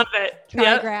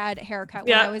haircut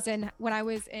when I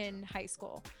was in high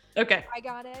school. Okay. I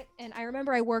got it, and I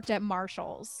remember I worked at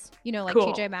Marshall's, you know, like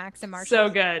cool. TJ Maxx and Marshall's. So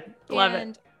good. Love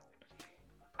it.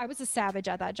 I was a savage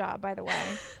at that job, by the way.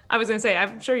 I was going to say,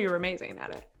 I'm sure you were amazing at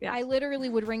it. Yeah. I literally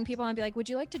would ring people and be like, would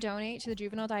you like to donate to the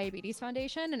Juvenile Diabetes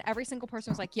Foundation? And every single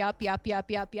person was like, yup.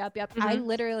 I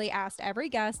literally asked every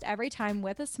guest every time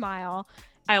with a smile.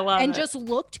 I love and it. just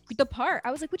looked the part.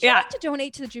 I was like, would you like to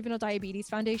donate to the Juvenile Diabetes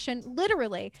Foundation?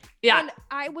 Literally. Yeah. And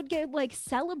I would get like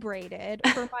celebrated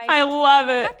for my I love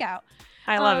it. checkout.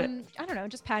 I love it. I don't know,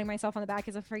 just patting myself on the back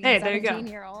as a freaking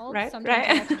 17-year-old. Right, Sometimes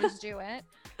I have to just do it.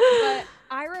 But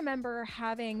I remember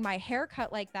having my hair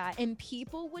cut like that, and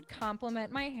people would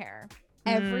compliment my hair.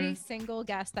 Every single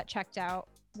guest that checked out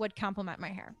would compliment my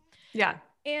hair. Yeah.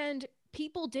 And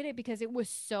people did it because it was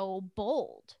so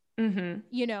bold.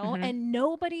 You know, and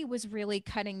nobody was really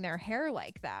cutting their hair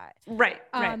like that. Right.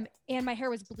 And my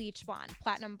hair was bleach blonde,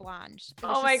 platinum blonde.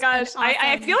 Oh my gosh. Awesome...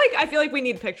 I feel like we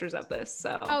need pictures of this.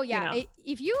 So, oh yeah. You know.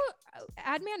 If you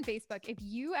add me on Facebook,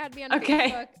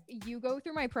 Facebook, you go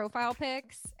through my profile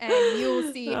pics and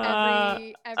you'll see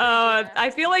every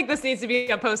I feel like this needs to be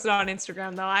posted on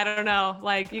Instagram though. I don't know.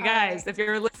 Like, you guys, if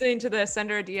you're listening to this, send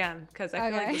her a DM, because I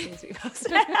feel like this needs to be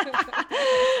posted.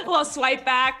 A little swipe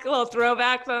back, a little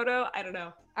throwback photo. I don't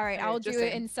know. All right. I'll do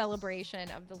it in celebration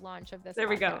of the launch of this podcast.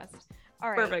 We go. All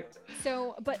right. Perfect.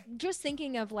 So, but just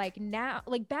thinking of like now,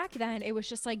 like back then, it was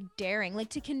just like daring, like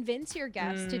to convince your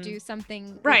guests to do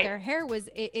something with their hair was,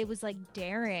 it was like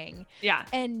daring. Yeah.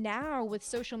 And now with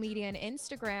social media and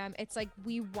Instagram, it's like,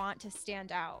 we want to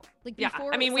stand out. Like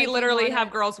before, I mean, we literally have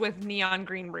girls with neon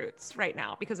green roots right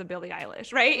now because of Billie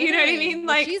Eilish, right? You know what I mean?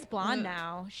 Like, she's blonde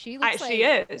now. She looks like, she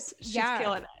is. She's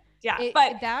killing it. Yeah.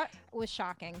 But that was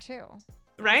shocking too.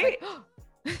 Right?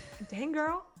 Like, dang,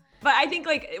 girl. But I think,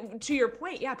 like, to your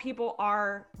point, people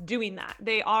are doing that.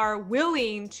 They are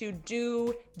willing to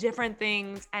do different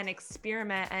things and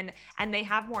experiment, and they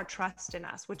have more trust in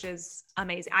us, which is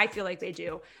amazing. I feel like they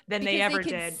do than they ever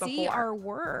did before. See our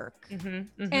work.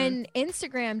 And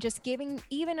Instagram just giving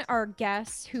even our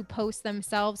guests who post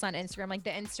themselves on Instagram, like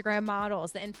the Instagram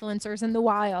models, the influencers in the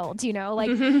wild, you know, like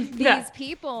these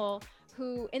people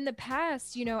who in the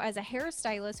past, you know, as a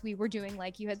hairstylist, we were doing,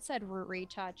 like you had said,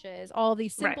 retouches, all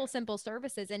these simple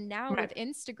services. And now with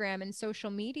Instagram and social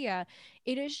media,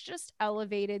 it has just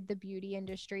elevated the beauty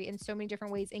industry in so many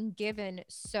different ways and given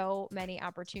so many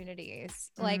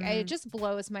opportunities. Like, it just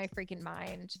blows my freaking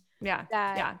mind.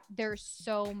 That there's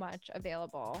so much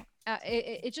available.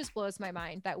 It just blows my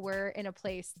mind that we're in a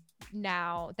place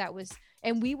now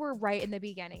and we were right in the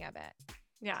beginning of it.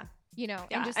 Yeah. You know,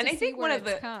 and just I think one of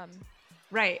the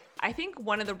Right. I think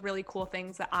one of the really cool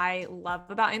things that I love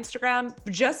about Instagram,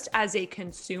 just as a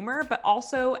consumer, but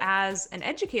also as an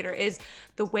educator, is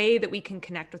the way that we can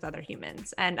connect with other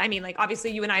humans. And I mean, like,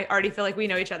 obviously you and I already feel like we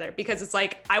know each other, because it's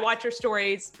like, I watch your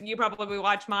stories, you probably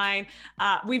watch mine.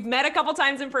 We've met a couple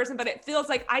times in person, but it feels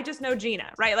like I just know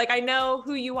Gina, right? Like, I know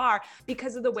who you are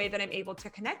because of the way that I'm able to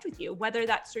connect with you, whether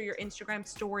that's through your Instagram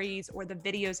stories or the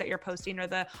videos that you're posting or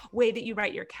the way that you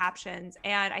write your captions.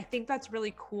 And I think that's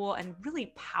really cool and really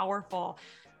powerful powerful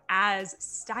as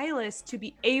stylists to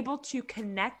be able to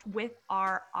connect with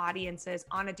our audiences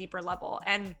on a deeper level.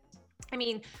 And I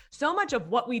mean, so much of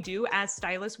what we do as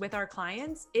stylists with our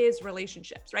clients is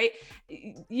relationships, right?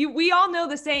 We all know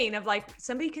the saying of like,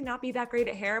 somebody cannot be that great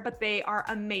at hair, but they are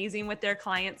amazing with their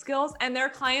client skills, and their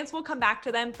clients will come back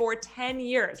to them for 10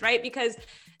 years, right? Because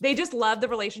they just love the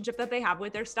relationship that they have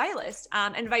with their stylist.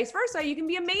 And vice versa. You can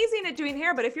be amazing at doing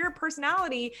hair, but if your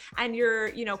personality and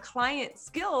your, client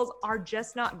skills are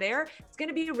just not there, it's going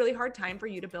to be a really hard time for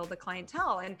you to build a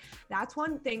clientele. And that's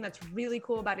one thing that's really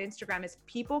cool about Instagram is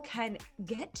people can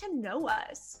get to know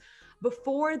us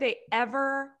before they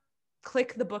ever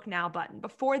click the book now button,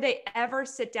 before they ever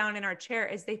sit down in our chair,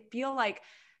 is they feel like,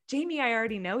 Jamie, I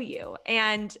already know you.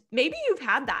 And maybe you've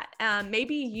had that.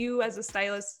 Maybe you as a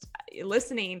stylist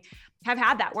listening have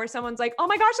had that where someone's like, oh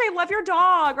my gosh, I love your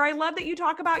dog, or I love that you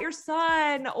talk about your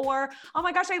son, or, oh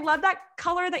my gosh, I love that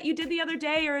color that you did the other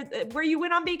day, or where you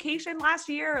went on vacation last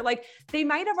year. Like they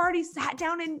might have already sat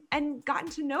down and gotten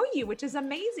to know you, which is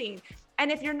amazing.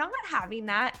 And if you're not having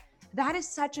that, that is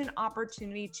such an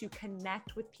opportunity to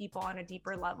connect with people on a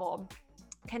deeper level.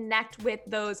 Connect with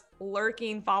those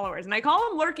lurking followers. And I call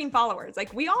them lurking followers.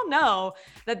 Like we all know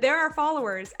that there are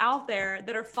followers out there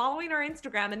that are following our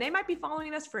Instagram, and they might be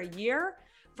following us for a year,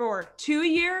 for 2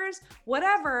 years,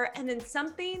 whatever. And then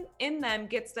something in them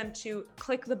gets them to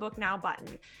click the book now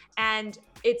button. And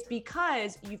it's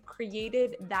because you've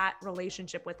created that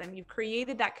relationship with them. You've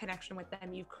created that connection with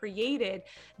them. You've created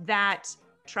that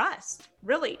trust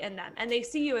really in them. And they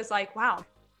see you as like, wow,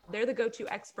 they're the go-to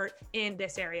expert in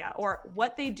this area, or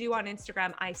what they do on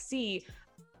Instagram, I see,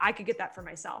 I could get that for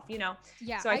myself,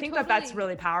 Yeah. So I think that's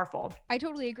really powerful. I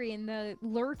totally agree. And the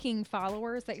lurking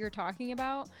followers that you're talking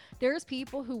about, there's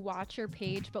people who watch your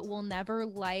page, but will never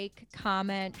like,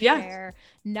 comment, share,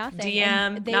 nothing.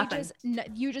 DM, and they nothing.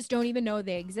 You just don't even know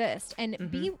they exist. And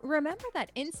remember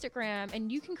that Instagram,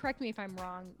 and you can correct me if I'm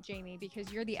wrong, Jamie,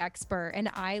 because you're the expert. And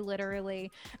I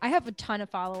have a ton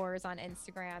of followers on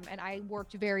Instagram, and I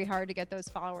worked very hard to get those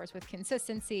followers with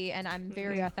consistency. And I'm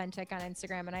very authentic on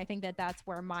Instagram. And I think that that's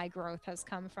where my growth has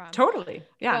come from. Totally.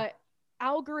 Yeah. But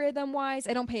algorithm wise,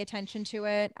 I don't pay attention to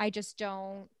it. I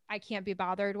can't be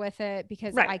bothered with it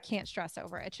because I can't stress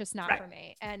over it. It's just not for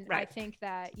me. And I think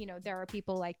that, there are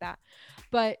people like that,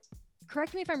 but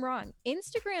correct me if I'm wrong.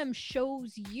 Instagram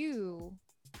shows you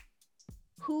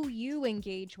who you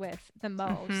engage with the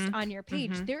most on your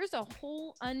page. There's a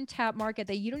whole untapped market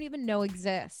that you don't even know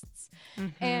exists.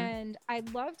 And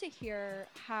I'd love to hear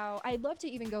I'd love to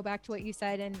even go back to what you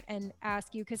said and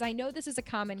ask you, because I know this is a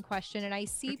common question, and I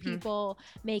see people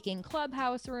making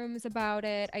Clubhouse rooms about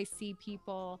it. I see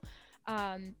people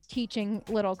teaching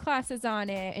little classes on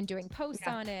it and doing posts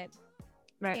on it.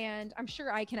 Right. And I'm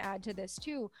sure I can add to this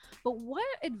too. But what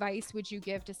advice would you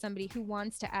give to somebody who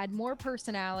wants to add more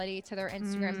personality to their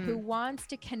Instagram, who wants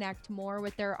to connect more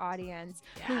with their audience,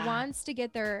 who wants to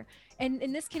get their,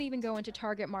 and this can even go into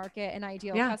target market and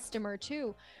ideal customer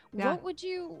too.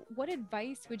 What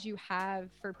advice would you have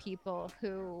for people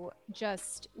who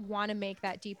just want to make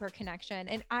that deeper connection?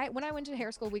 And when I went to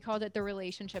hair school, we called it the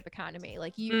relationship economy.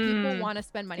 Like people want to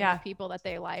spend money with people that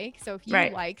they like. So if you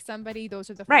like somebody, those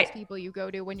are the first people you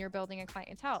go to when you're building a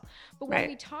clientele. But when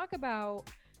we talk about,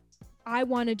 I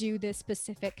want to do this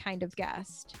specific kind of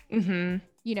guest, in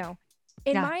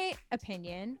my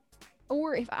opinion,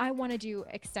 or if I want to do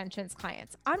extensions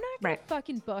clients, I'm not going to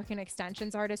fucking book an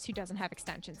extensions artist who doesn't have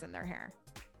extensions in their hair.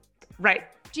 Right.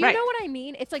 Do you know what I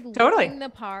mean? It's like looking the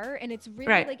part, and it's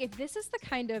really like, if this is the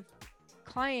kind of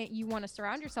client you want to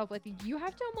surround yourself with, you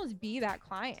have to almost be that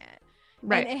client.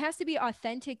 Right. And it has to be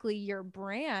authentically your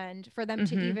brand for them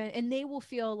to even, and they will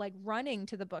feel like running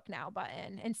to the book now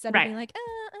button instead of being like,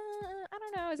 I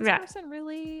don't know, is this person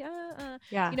really,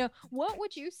 what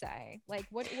would you say? Like,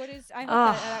 what is, I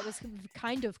hope that was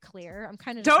kind of clear. I'm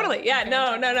kind of totally. Yeah.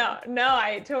 No,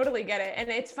 I totally get it. And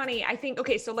it's funny. I think,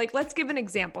 okay, so like, let's give an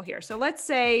example here. So let's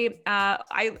say,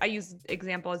 I use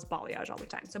example as balayage all the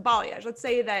time. So balayage, let's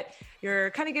say that you're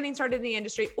kind of getting started in the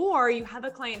industry, or you have a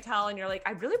clientele and you're like,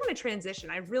 I really want to transition.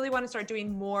 I really want to start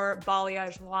doing more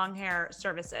balayage, long hair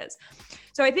services.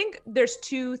 So I think there's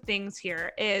two things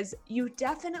here is you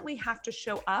definitely have to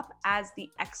show up as the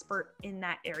expert in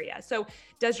that area. So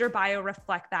does your bio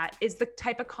reflect that? Is the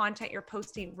type of content you're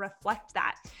posting reflect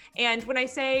that? And when I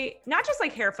say not just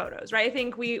like hair photos, right? I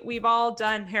think we've all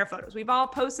done hair photos. We've all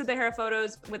posted the hair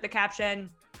photos with the caption,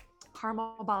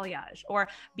 caramel balayage or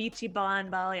beachy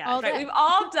blonde balayage, all right? day. We've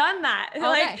all done that. All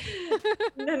like,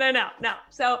 day. no.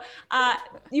 So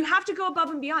you have to go above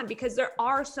and beyond because there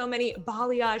are so many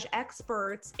balayage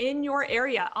experts in your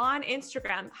area on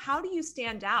Instagram. How do you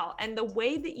stand out? And the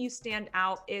way that you stand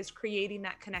out is creating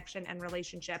that connection and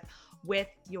relationship with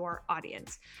your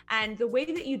audience. And the way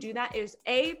that you do that is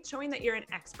showing that you're an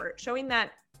expert, showing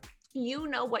that you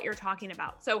know what you're talking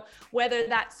about. So whether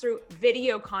that's through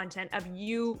video content of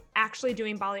you actually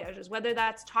doing balayages, whether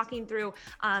that's talking through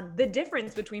the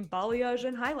difference between balayage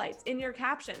and highlights in your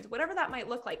captions, whatever that might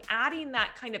look like, adding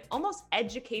that kind of almost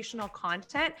educational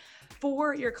content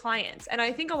for your clients. And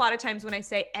I think a lot of times when I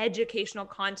say educational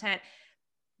content,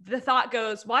 the thought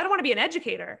goes, well, I don't want to be an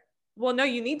educator. Well, no,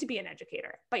 you need to be an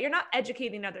educator, but you're not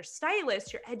educating other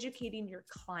stylists, you're educating your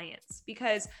clients,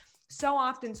 because so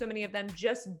often, so many of them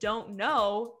just don't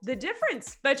know the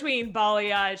difference between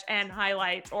balayage and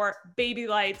highlights or baby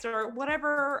lights or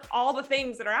whatever, all the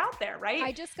things that are out there, right?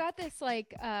 I just got this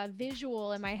like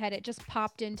visual in my head. It just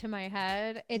popped into my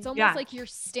head. It's almost like you're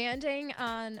standing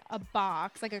on a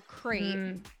box, like a crate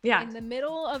in the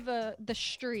middle of the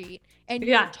street, and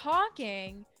you're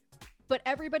talking, but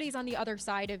everybody's on the other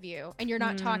side of you and you're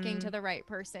not talking to the right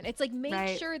person. It's like,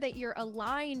 make sure that you're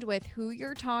aligned with who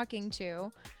you're talking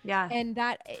to. Yeah. And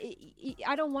that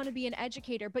I don't want to be an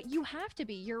educator, but you have to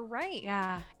be, you're right.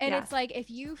 Yeah. And it's like, if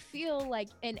you feel like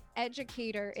an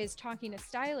educator is talking to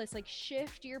stylists, like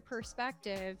shift your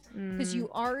perspective because you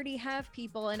already have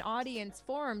people, an audience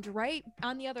formed right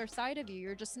on the other side of you.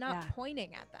 You're just not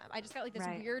pointing at them. I just got like this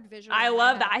weird visual. I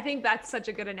love that. I think that's such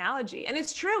a good analogy. And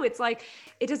it's true. It's like,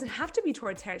 it doesn't have to be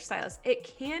towards hairstylists.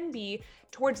 It can be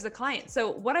towards the client. So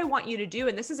what I want you to do,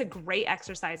 and this is a great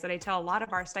exercise that I tell a lot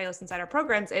of our stylists inside our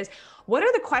programs, is what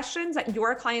are the questions that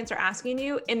your clients are asking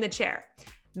you in the chair?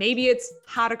 Maybe it's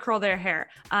how to curl their hair.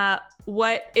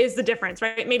 What is the difference,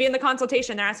 right? Maybe in the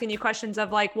consultation, they're asking you questions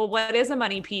of like, well, what is a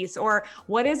money piece? Or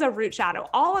what is a root shadow?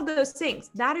 All of those things.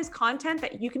 That is content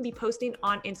that you can be posting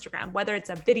on Instagram, whether it's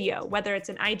a video, whether it's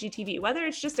an IGTV, whether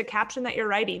it's just a caption that you're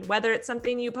writing, whether it's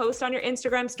something you post on your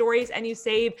Instagram stories and you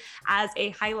save as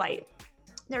a highlight.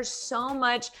 There's so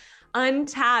much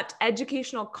untapped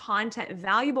educational content,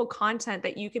 valuable content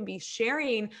that you can be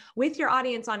sharing with your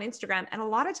audience on Instagram. And a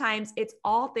lot of times it's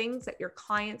all things that your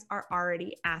clients are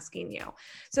already asking you.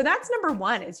 So that's number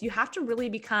one, is you have to really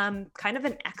become kind of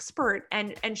an expert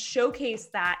and showcase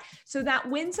that, so that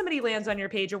when somebody lands on your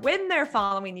page or when they're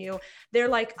following you, they're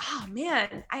like, oh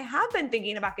man, I have been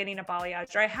thinking about getting a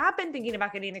balayage, or I have been thinking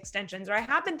about getting extensions, or I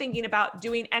have been thinking about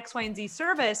doing X, Y, and Z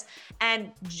service.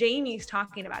 And Jamie's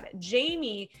talking about it.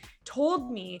 Jamie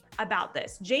told me about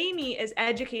this. Jamie is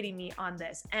educating me on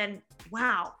this. And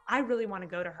wow, I really want to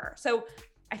go to her. So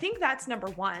I think that's number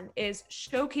one, is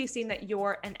showcasing that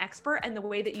you're an expert. And the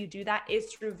way that you do that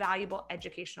is through valuable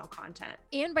educational content.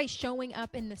 And by showing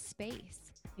up in the space.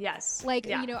 Yes. Like,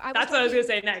 you know, that's what I was going to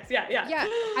say next. Yeah.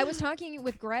 I was talking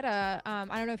with Greta. I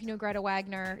don't know if you know Greta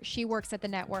Wagner. She works at the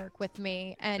network with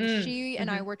me, and she and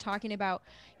I were talking about,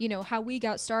 you know, how we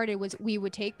got started was we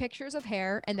would take pictures of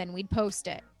hair and then we'd post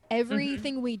it.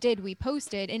 Everything we did, we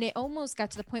posted, and it almost got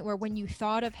to the point where when you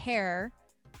thought of hair,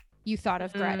 you thought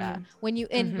of Greta. When you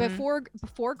and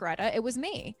before Greta, it was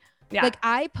me. Yeah. Like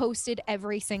I posted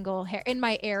every single hair in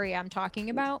my area I'm talking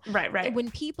about. Right.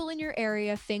 When people in your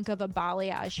area think of a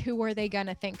balayage, who are they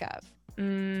gonna think of?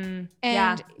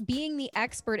 And being the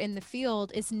expert in the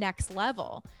field is next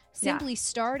level. Simply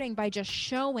starting by just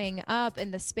showing up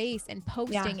in the space and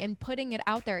posting and putting it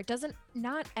out there.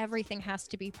 Not everything has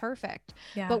to be perfect.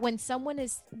 But when someone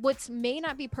what may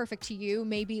not be perfect to you,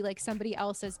 may be like somebody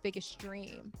else's biggest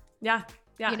dream. Yeah.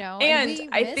 You know, and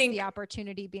I think the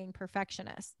opportunity being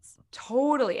perfectionists.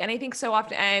 Totally. And I think so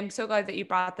often, I'm so glad that you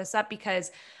brought this up,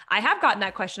 because I have gotten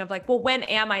that question of like, well, when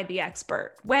am I the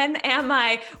expert? When can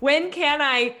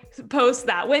I post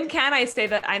that? When can I say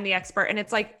that I'm the expert? And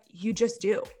it's like, you just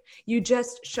do. You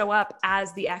just show up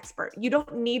as the expert. You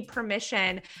don't need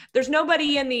permission. There's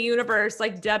nobody in the universe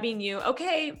like dubbing you,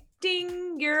 okay,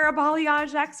 ding, you're a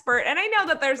balayage expert. And I know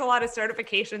that there's a lot of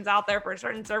certifications out there for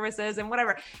certain services and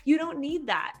whatever. You don't need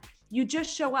that. You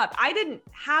just show up. I didn't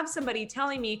have somebody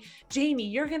telling me, Jamie,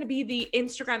 you're going to be the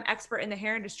Instagram expert in the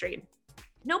hair industry.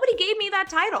 Nobody gave me that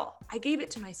title. I gave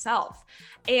it to myself.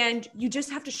 And you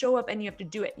just have to show up and you have to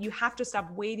do it. You have to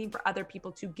stop waiting for other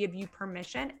people to give you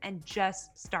permission and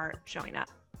just start showing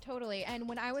up. Totally. And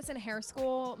when I was in hair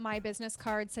school, my business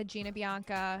card said Gina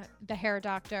Bianca, the hair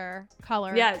doctor,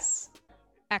 color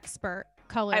expert,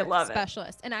 color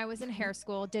specialist. And I was in hair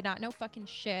school, did not know fucking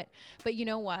shit. But you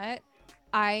know what?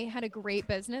 I had a great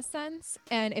business sense.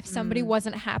 And if somebody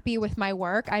wasn't happy with my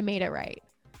work, I made it right.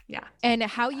 Yeah. And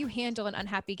how you handle an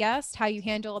unhappy guest, how you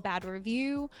handle a bad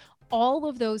review, all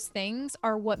of those things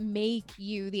are what make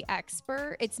you the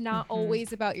expert. It's not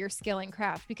always about your skill and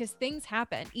craft, because things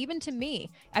happen. Even to me,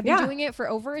 I've been doing it for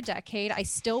over a decade. I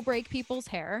still break people's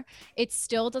hair. It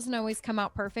still doesn't always come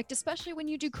out perfect, especially when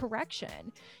you do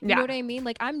correction. You know what I mean?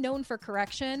 Like, I'm known for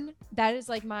correction. That is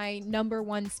like my number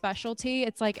one specialty.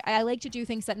 It's like, I like to do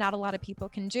things that not a lot of people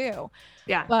can do.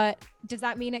 Yeah. But does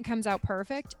that mean it comes out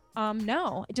perfect?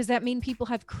 No. Does that mean people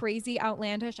have crazy,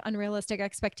 outlandish, unrealistic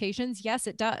expectations? Yes,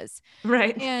 it does.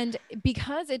 Right. And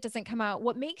because it doesn't come out,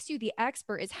 what makes you the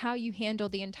expert is how you handle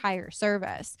the entire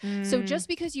service. So just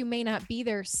because you may not be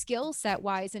there skill set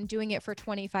wise and doing it for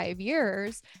 25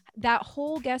 years, that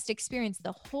whole guest experience,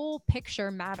 the whole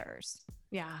picture matters.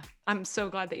 Yeah, I'm so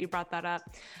glad that you brought that up.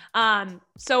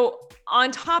 So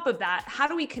on top of that, how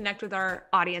do we connect with our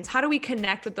audience? How do we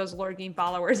connect with those Lord Gein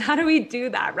followers? How do we do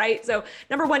that, right? So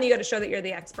number one, you got to show that you're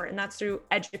the expert, and that's through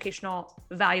educational,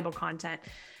 valuable content.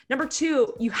 Number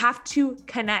two, you have to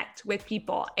connect with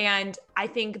people. And I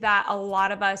think that a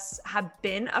lot of us have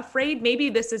been afraid. Maybe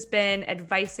this has been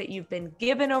advice that you've been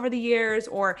given over the years,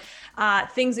 or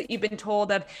things that you've been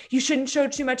told of, you shouldn't show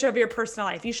too much of your personal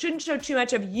life. You shouldn't show too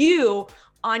much of you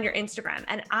on your Instagram.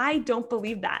 And I don't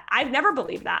believe that. I've never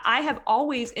believed that. I have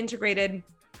always integrated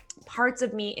parts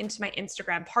of me into my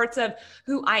Instagram, parts of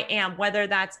who I am, whether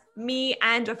that's me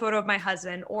and a photo of my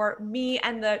husband, or me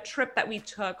and the trip that we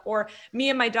took, or me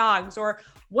and my dogs, or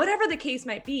whatever the case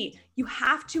might be. You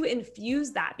have to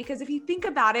infuse that, because if you think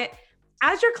about it,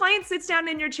 as your client sits down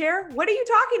in your chair, what are you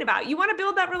talking about? You want to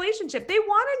build that relationship. They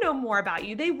want to know more about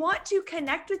you. They want to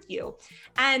connect with you.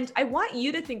 And I want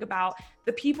you to think about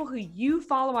the people who you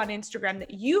follow on Instagram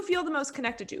that you feel the most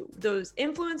connected to, those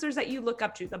influencers that you look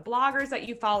up to, the bloggers that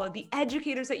you follow, the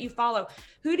educators that you follow.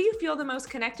 Who do you feel the most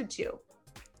connected to?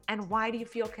 And why do you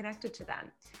feel connected to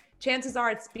them? Chances are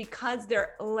it's because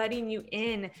they're letting you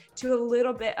in to a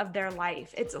little bit of their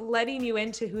life. It's letting you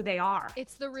into who they are.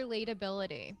 It's the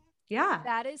relatability. Yeah.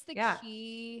 That is the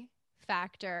key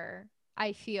factor,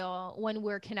 I feel, when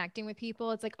we're connecting with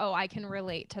people. It's like, oh, I can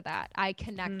relate to that. I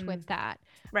connect with that.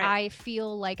 Right. I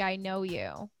feel like I know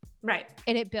you. Right.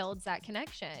 And it builds that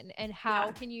connection. And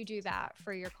how can you do that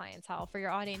for your clientele, for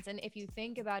your audience? And if you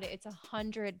think about it, it's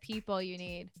 100 people you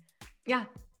need. Yeah.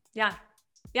 Yeah.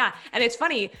 Yeah. And it's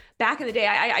funny, back in the day,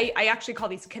 I actually call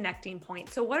these connecting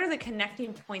points. So what are the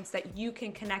connecting points that you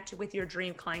can connect with your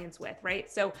dream clients with, right?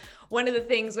 So one of the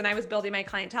things when I was building my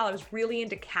clientele, I was really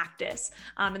into cactus.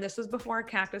 And this was before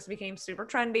cactus became super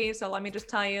trendy. So let me just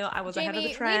tell you, I was ahead of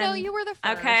the trend. We know you were the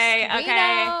first. Okay.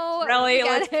 Really?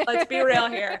 Let's be real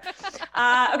here.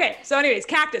 Okay. So anyways,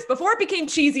 cactus, before it became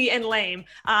cheesy and lame,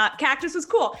 cactus was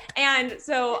cool. And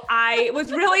so I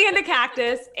was really into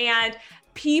cactus, and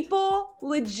people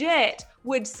legit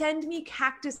would send me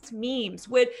cactus memes,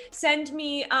 would send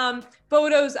me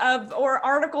photos of or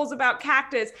articles about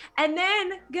cactus. And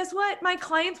then guess what? My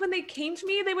clients, when they came to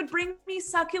me, they would bring me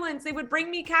succulents. They would bring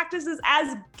me cactuses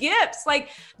as gifts.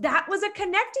 Like, that was a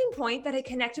connecting point that I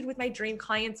connected with my dream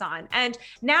clients on. And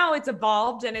now it's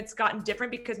evolved and it's gotten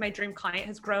different, because my dream client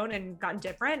has grown and gotten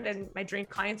different. And my dream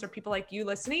clients are people like you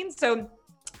listening. So,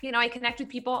 you know, I connect with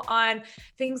people on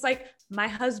things like my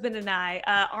husband and I,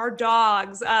 our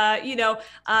dogs,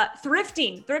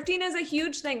 thrifting. Thrifting is a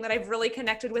huge thing that I've really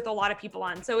connected with a lot of people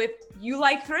on. So if you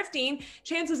like thrifting,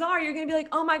 chances are you're going to be like,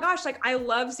 oh my gosh, like, I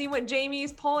love seeing what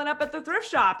Jamie's pulling up at the thrift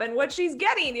shop and what she's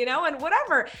getting, you know, and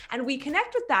whatever. And we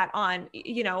connect with that on,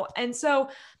 you know, and so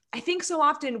I think so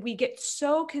often we get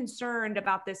so concerned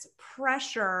about this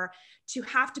pressure to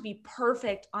have to be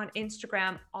perfect on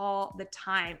Instagram all the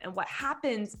time. And what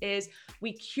happens is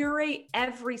we curate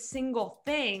every single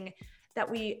thing that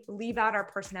we leave out our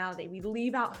personality. We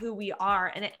leave out who we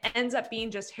are, and it ends up being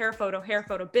just hair photo,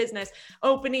 business,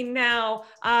 opening now,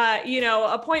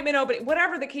 appointment opening,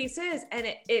 whatever the case is.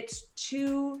 And it's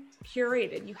too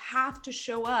curated. You have to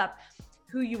show up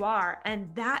who you are, and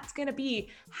that's going to be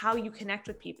how you connect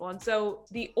with people. And so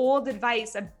the old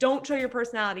advice of don't show your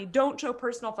personality, don't show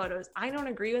personal photos, I don't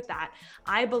agree with that.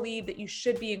 I believe that you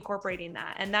should be incorporating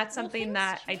that, and that's something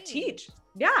that I teach.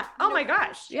 Yeah. Oh my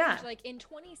gosh. Yeah. Like in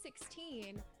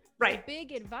 2016, right. The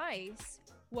big advice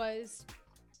was,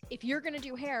 if you're going to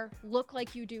do hair, look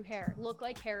like you do hair, look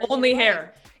like hair. Only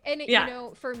hair. And you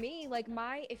know, for me, like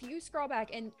if you scroll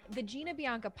back, and the Gina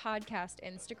Bianca podcast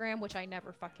Instagram, which I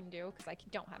never fucking do because I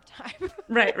don't have time.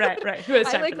 Right. Who has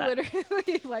time I for that?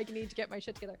 literally need to get my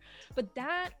shit together. But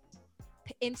that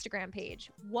Instagram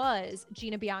page was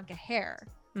Gina Bianca Hair,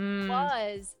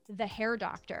 was the hair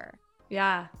doctor.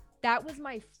 Yeah. that was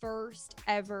my first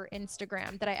ever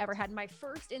Instagram that I ever had. My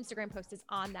first Instagram post is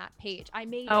on that page. I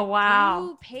made a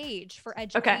new page for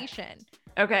education.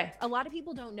 Okay. A lot of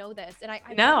people don't know this, and I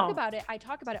talk about it. I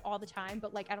talk about it all the time,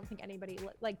 but like, I don't think anybody,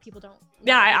 like, people don't.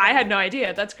 Yeah, I had no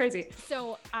idea. That's crazy.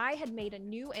 So I had made a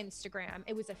new Instagram.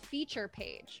 It was a feature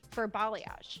page for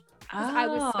balayage. Because I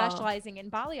was specializing in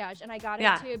balayage, and I got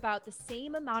it to about the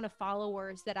same amount of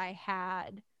followers that I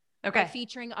had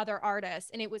featuring other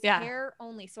artists, and it was hair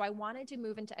only. So I wanted to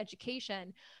move into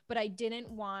education, but I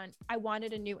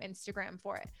wanted a new Instagram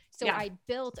for it. So I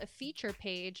built a feature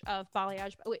page of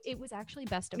balayage. It was actually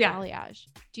Best of Balayage.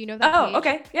 Do you know that page?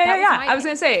 Okay. Yeah. I was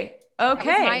going to say,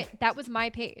 okay. That was my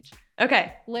page.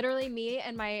 Okay. Literally me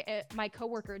and my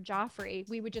coworker Joffrey,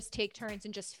 we would just take turns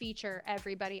and just feature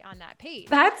everybody on that page.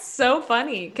 That's so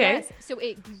funny. Okay. Yes. So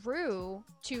it grew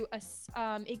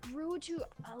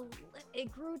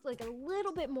like a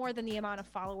little bit more than the amount of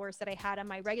followers that I had on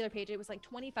my regular page. It was like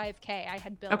 25K I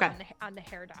had built on the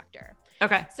Hair Doctor.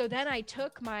 Okay. So then I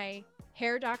took my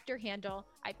Hair Doctor handle,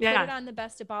 I put it on the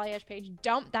Best of Balayage page,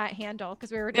 dumped that handle because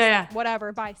we were just like,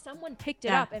 whatever, someone picked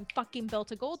it up and fucking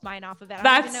built a gold mine off of it.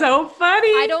 That's so funny.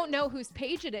 I don't know whose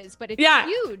page it is, but it's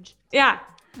huge. Yeah.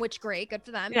 Which, great, good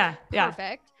for them. Yeah.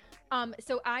 Perfect.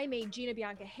 So I made Gina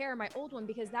Bianca Hair my old one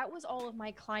because that was all of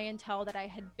my clientele that I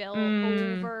had built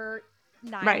over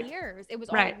 9 years. It was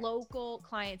all local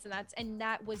clients, and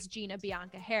that was Gina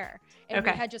Bianca Hair. And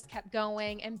we had just kept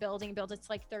going and building. It's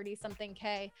like 30 something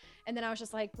K. And then I was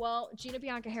just like, well, Gina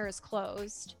Bianca Hair is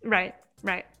closed. Right.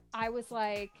 I was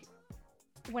like,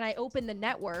 when I opened the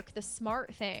network, the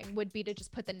smart thing would be to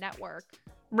just put the network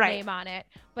name on it,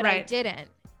 but I didn't,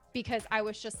 because I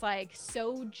was just like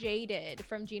so jaded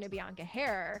from Gina Bianca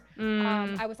Hair.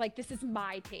 I was like, this is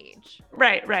my page.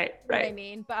 Right. You know what I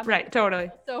mean? But I'm totally.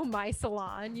 So my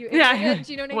salon. Do you know what I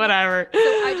mean? Whatever. So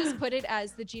I just put it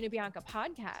as the Gina Bianca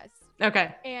podcast.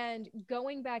 Okay. And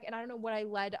going back, and I don't know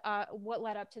what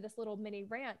led up to this little mini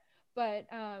rant, but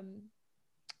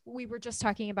we were just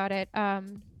talking about it.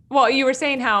 Well, you were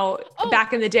saying how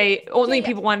back in the day, only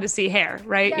people wanted to see hair,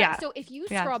 right? Yeah. So if you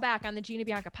scroll back on the Gina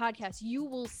Bianca podcast, you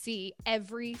will see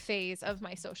every phase of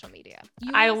my social media.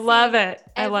 I love it.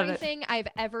 Everything I've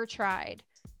ever tried.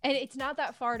 And it's not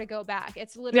that far to go back.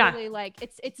 It's literally like,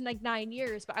 it's like 9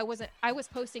 years, but I was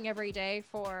posting every day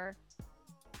for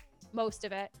most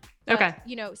of it. But,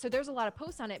 so there's a lot of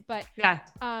posts on it, but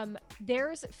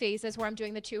there's phases where I'm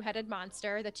doing the two-headed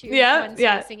monster, the two ones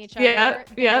facing each other.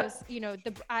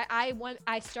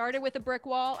 I started with a brick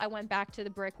wall. I went back to the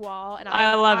brick wall, and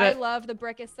I love the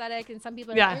brick aesthetic. And some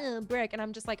people are like, brick, and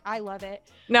I'm just like, I love it.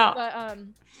 No, but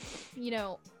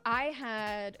I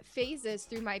had phases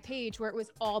through my page where it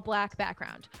was all black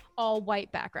background, all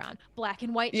white background, black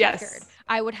and white checkered.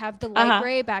 I would have the light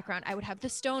gray background. I would have the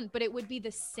stone, but it would be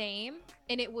the same.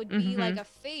 And it would be like a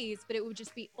phase, but it would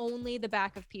just be only the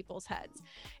back of people's heads.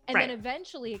 And then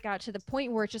eventually it got to the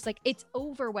point where it's just like, it's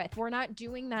over with. We're not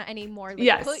doing that anymore.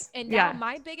 Now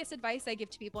my biggest advice I give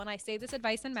to people, and I say this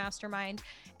advice in Mastermind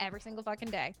every single fucking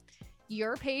day,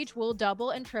 your page will double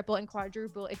and triple and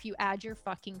quadruple if you add your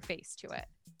fucking face to it.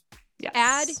 Yes.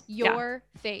 Add your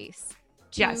face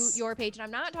to your page. And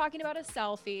I'm not talking about a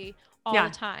selfie all the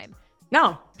time.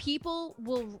 No. People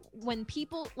will, when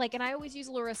people like, and I always use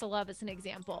Larissa Love as an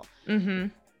example.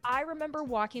 I remember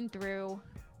walking through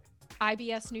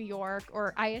IBS New York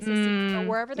or ISSC or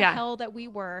wherever the hell that we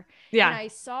were. And I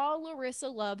saw Larissa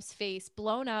Love's face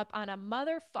blown up on a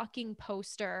motherfucking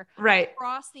poster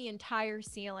across the entire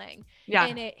ceiling.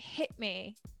 And it hit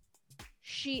me.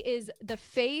 She is the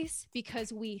face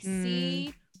because we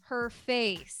see her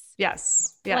face.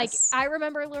 Yes. Like, I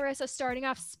remember Larissa starting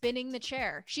off spinning the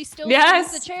chair. She still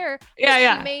spins the chair.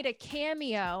 She made a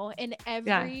cameo in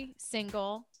every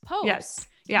single post.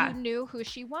 You knew who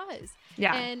she was.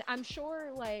 And I'm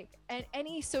sure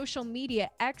any social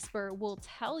media expert will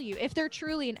tell you, if they're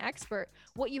truly an expert,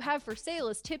 what you have for sale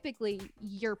is typically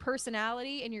your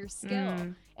personality and your skill.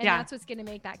 And that's what's going to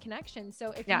make that connection.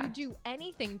 So if you do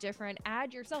anything different,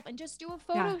 add yourself and just do a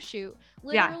photo shoot.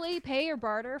 Literally pay or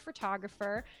barter a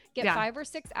photographer, get 5 or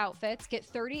 6 outfits, get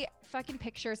 30 fucking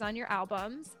pictures on your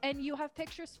albums, and you have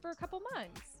pictures for a couple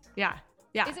months.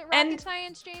 Is it rocket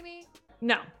science, Jamie?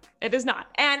 No, it is not.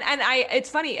 And it's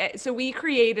funny. So we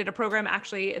created a program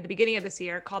actually at the beginning of this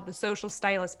year called the Social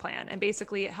Stylist Plan. And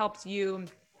basically it helps you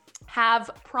have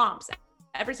prompts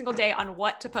every single day on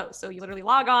what to post. So you literally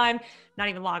log on, not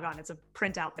even log on, it's a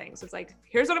printout thing. So it's like,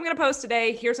 here's what I'm going to post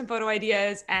today. Here's some photo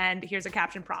ideas and here's a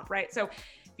caption prompt, right? So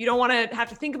if you don't want to have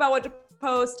to think about what to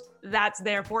post, that's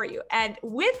there for you. And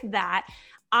with that,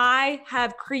 I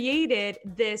have created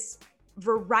this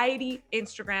variety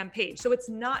Instagram page. So it's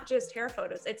not just hair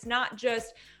photos. It's not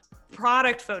just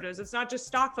product photos. It's not just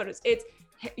stock photos. It's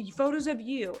photos of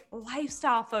you,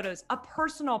 lifestyle photos, a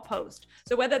personal post.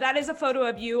 So whether that is a photo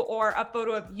of you or a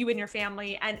photo of you and your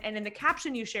family, and in the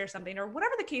caption you share something or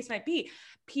whatever the case might be,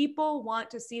 people want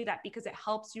to see that because it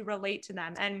helps you relate to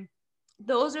them. And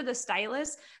those are the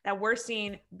stylists that we're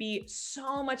seeing be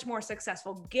so much more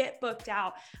successful, get booked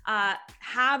out,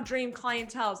 have dream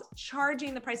clienteles,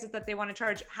 charging the prices that they want to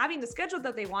charge, having the schedule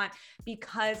that they want,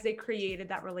 because they created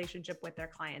that relationship with their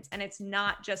clients. And it's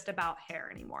not just about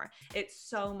hair anymore. It's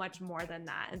so much more than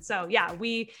that. And so, yeah,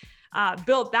 we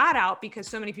built that out because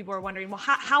so many people are wondering, well,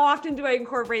 how often do I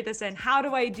incorporate this in? How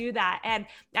do I do that? And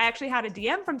I actually had a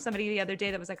DM from somebody the other day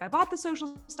that was like, I bought the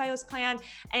social stylist plan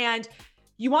and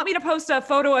you want me to post a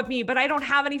photo of me, but I don't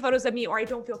have any photos of me, or I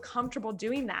don't feel comfortable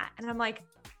doing that. And I'm like,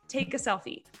 take a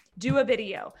selfie, do a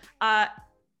video,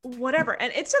 whatever.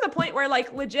 And it's to the point where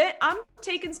like legit, I'm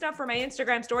taking stuff for my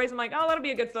Instagram stories. I'm like, oh, that'll be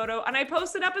a good photo. And I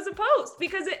post it up as a post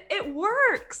because it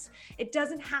works. It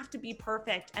doesn't have to be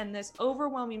perfect. And this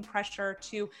overwhelming pressure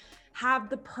to have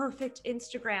the perfect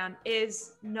Instagram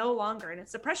is no longer. And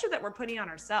it's the pressure that we're putting on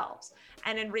ourselves.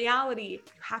 And in reality, you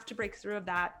have to break through of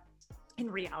that. In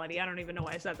reality, I don't even know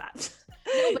why I said that.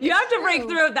 No, you have to break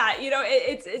through that. You know,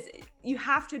 it's you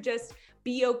have to just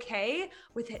be okay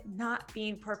with it not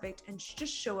being perfect and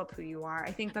just show up who you are.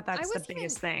 I think that's the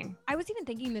biggest thing. I was even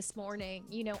thinking this morning,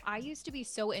 you know, I used to be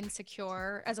so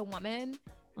insecure as a woman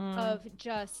of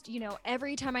just, you know,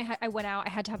 every time I went out,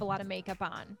 I had to have a lot of makeup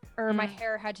on, or my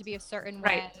hair had to be a certain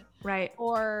way. Right.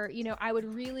 Or, you know, I would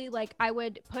really I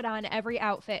would put on every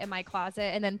outfit in my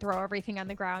closet and then throw everything on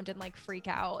the ground and like freak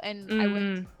out. And I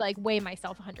would like weigh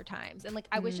myself 100 times. And like,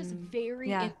 I was just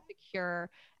very insecure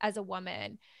as a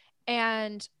woman.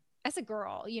 And as a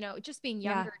girl, you know, just being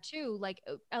younger too, like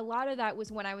a lot of that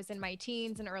was when I was in my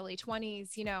teens and early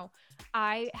 20s, you know,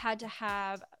 I had to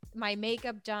have my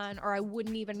makeup done or I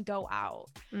wouldn't even go out.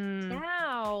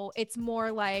 Now it's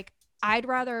more like I'd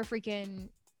rather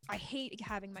I hate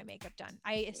having my makeup done.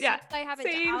 As soon as I have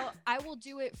it done, I will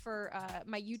do it for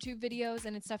my YouTube videos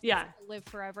and stuff to live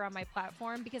forever on my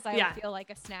platform because I feel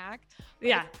like a snack.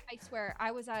 But I swear,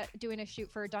 I was doing a shoot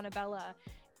for Donabella,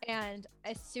 and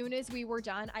as soon as we were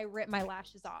done, I ripped my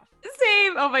lashes off.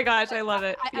 Same. Oh my gosh, I love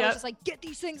it. I was just like, get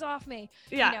these things off me.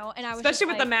 Yeah. You know, and I was especially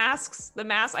with the masks. The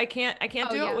mask, I can't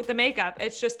do it with the makeup.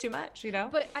 It's just too much, you know?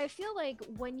 But I feel like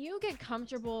when you get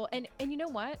comfortable and you know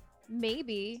what?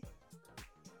 Maybe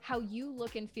how you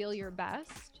look and feel your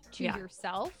best to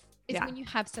yourself is when you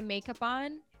have some makeup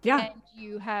on. And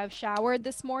you have showered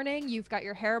this morning, you've got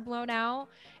your hair blown out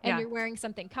and you're wearing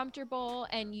something comfortable,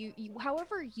 and you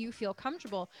however you feel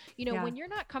comfortable, you know, when you're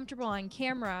not comfortable on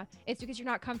camera, it's because you're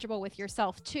not comfortable with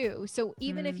yourself too. So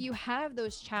even if you have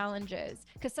those challenges,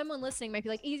 because someone listening might be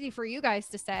like, easy for you guys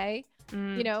to say,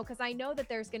 you know, because I know that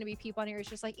there's going to be people on here who's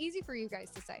just like, easy for you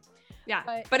guys to say.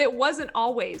 But it wasn't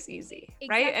always easy,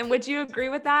 right? And would you agree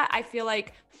with that? I feel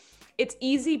like it's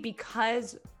easy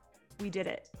because we did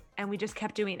it. And we just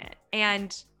kept doing it.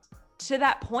 And to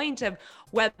that point of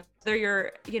whether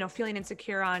you're, you know, feeling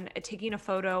insecure on taking a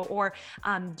photo or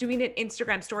doing an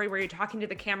Instagram story where you're talking to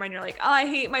the camera and you're like, oh, I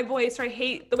hate my voice, or I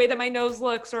hate the way that my nose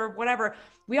looks, or whatever.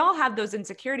 We all have those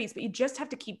insecurities, but you just have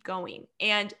to keep going,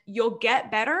 and you'll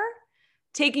get better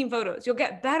taking photos. You'll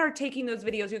get better taking those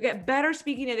videos. You'll get better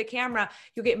speaking to the camera.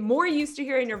 You'll get more used to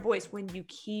hearing your voice when you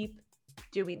keep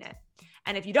doing it.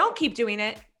 And if you don't keep doing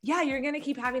it, you're going to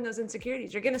keep having those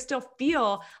insecurities. You're going to still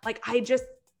feel like I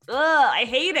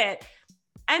hate it.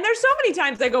 And there's so many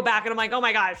times I go back and I'm like, oh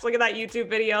my gosh, look at that YouTube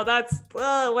video. That's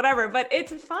whatever, but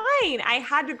it's fine. I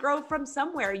had to grow from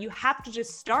somewhere. You have to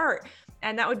just start.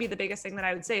 And that would be the biggest thing that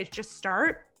I would say is just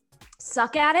start,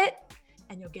 suck at it,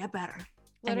 and you'll get better.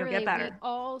 Literally, and you'll get better. We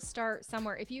all start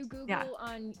somewhere. If you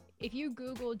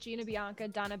Google Gina Bianca,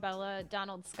 Donabella,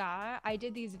 Donald Scott, I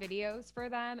did these videos for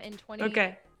them in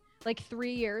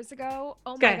 3 years ago.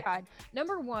 Oh my God.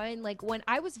 Number one, like when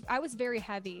I was very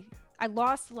heavy, I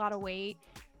lost a lot of weight,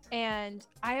 and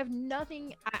I have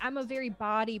nothing. I'm a very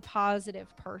body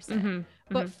positive person,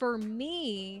 but for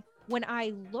me, when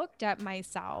I looked at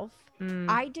myself,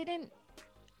 I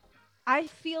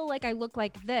feel like I look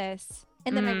like this.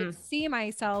 And then I would see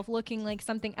myself looking like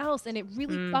something else, and it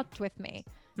really fucked with me.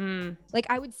 Like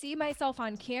I would see myself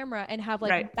on camera and have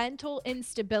like mental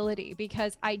instability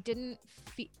because I didn't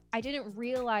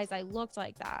realize I looked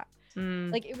like that.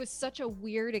 Like it was such a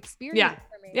weird experience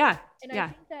for me. And I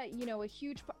think that, you know,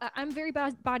 I'm very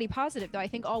body positive though. I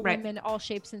think all women, all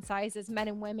shapes and sizes, men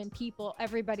and women, people,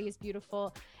 everybody is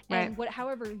beautiful. And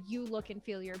however you look and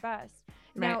feel your best.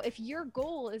 Now, if your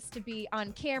goal is to be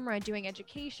on camera, doing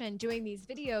education, doing these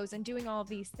videos and doing all of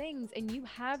these things, and you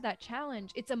have that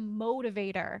challenge, it's a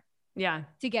motivator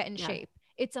to get in shape.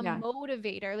 It's a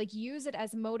motivator. Like, use it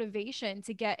as motivation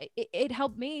to get it. It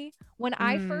helped me when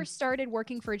I first started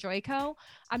working for Joico.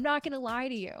 I'm not going to lie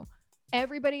to you.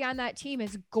 Everybody on that team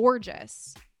is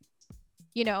gorgeous.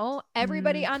 You know,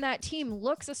 everybody on that team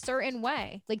looks a certain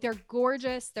way. Like, they're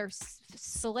gorgeous, they're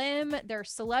slim, they're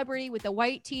celebrity with the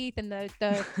white teeth and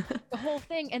the whole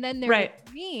thing. And then there's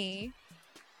me.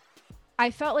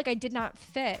 I felt like I did not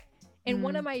fit. And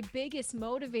one of my biggest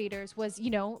motivators was,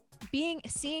 you know,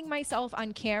 seeing myself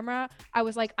on camera. I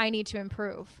was like, I need to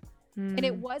improve. And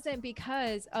it wasn't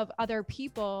because of other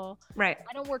people. I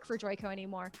don't work for Joico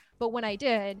anymore, but when I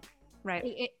did,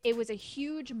 it was a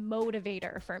huge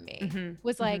motivator for me.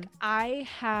 Was like, I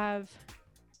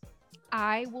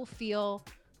will feel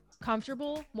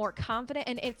comfortable, more confident.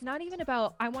 And it's not even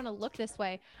about, I want to look this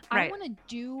way. I want to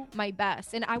do my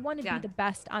best. And I want to be the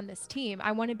best on this team.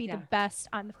 I want to be the best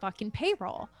on the fucking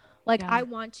payroll. Like, I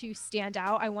want to stand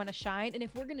out. I want to shine. And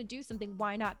if we're going to do something,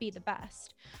 why not be the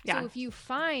best? So if you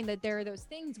find that there are those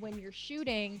things when you're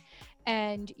shooting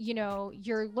and, you know,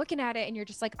 you're looking at it and you're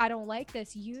just like, I don't like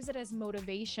this, use it as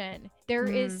motivation. There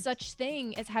is such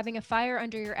thing as having a fire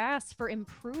under your ass for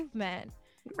improvement.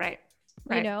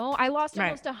 You know, I lost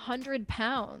almost 100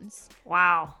 pounds.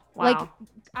 Wow. Like,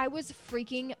 I was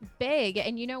freaking big.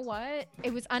 And you know what?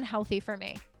 It was unhealthy for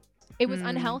me. It was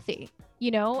unhealthy, you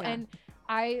know, and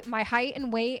my height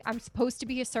and weight, I'm supposed to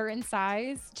be a certain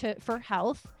size for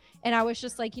health. And I was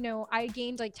just like, you know, I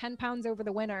gained like 10 pounds over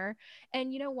the winter.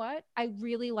 And you know what? I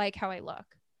really like how I look.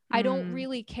 I don't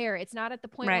really care. It's not at the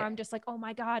point where I'm just like, oh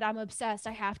my God, I'm obsessed.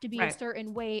 I have to be a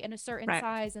certain weight and a certain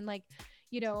size. And like,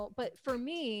 you know, but for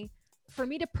me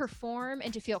to perform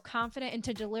and to feel confident and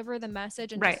to deliver the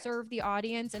message and to serve the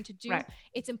audience and to do,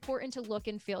 it's important to look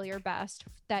and feel your best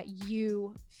that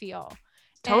you feel.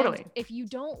 Totally. And if you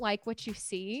don't like what you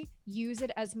see, use it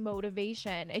as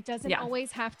motivation. It doesn't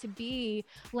always have to be,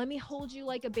 let me hold you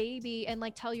like a baby and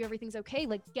like tell you everything's okay.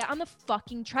 Like, get on the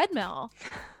fucking treadmill.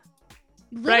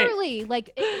 Literally,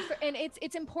 like, and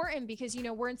it's important because, you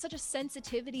know, we're in such a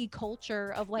sensitivity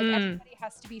culture of like, everybody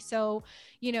has to be so,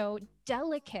 you know,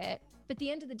 delicate. But at the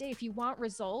end of the day, if you want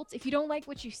results, if you don't like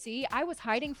what you see, I was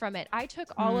hiding from it. I took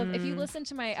all of, if you listen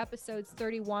to my episodes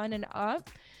 31 and up,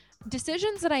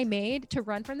 decisions that I made to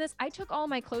run from this, I took all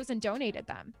my clothes and donated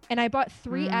them. And I bought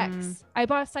 3X. I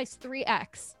bought a size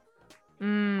 3X.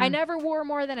 I never wore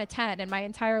more than a 10 in my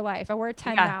entire life. I wear a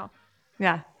 10 now.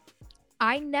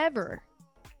 I never,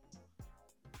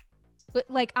 but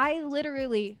like, I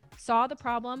literally saw the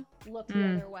problem, looked the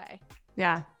other way.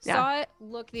 Saw it,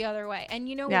 look the other way. And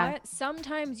you know what?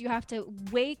 Sometimes you have to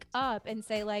wake up and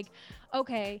say like,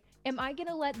 okay, am I going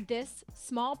to let this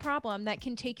small problem that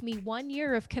can take me 1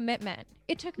 year of commitment?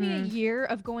 It took me a year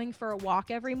of going for a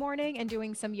walk every morning and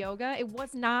doing some yoga. It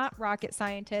was not rocket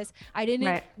scientist. I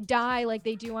didn't die like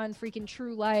they do on freaking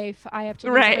True Life. I have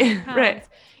to lose 30 pounds.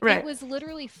 It was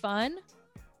literally fun.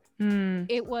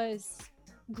 It was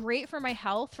great for my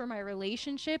health, for my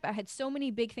relationship. I had so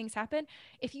many big things happen.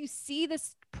 If you see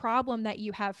this problem that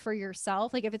you have for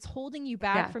yourself, like if it's holding you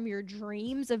back from your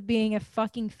dreams of being a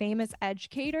fucking famous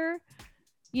educator,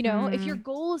 you know, if your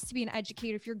goal is to be an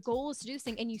educator, if your goal is to do this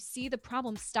thing and you see the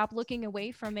problem, stop looking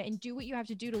away from it and do what you have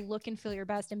to do to look and feel your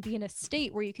best and be in a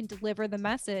state where you can deliver the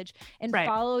message and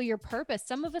follow your purpose.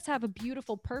 Some of us have a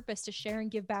beautiful purpose to share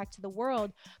and give back to the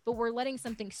world, but we're letting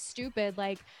something stupid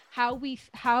like how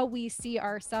we see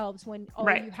ourselves when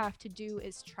all you have to do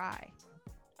is try.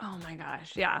 Oh my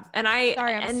gosh. Yeah. Sorry,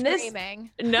 I'm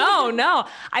screaming. No.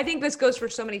 I think this goes for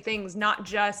so many things, not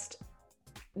just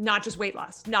weight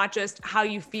loss, not just how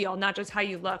you feel, not just how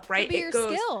you look, right? It could be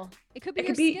your skill. It could be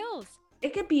your skills.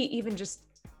 It could be even just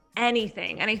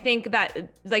anything. And I think that,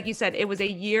 like you said, it was a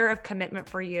year of commitment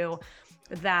for you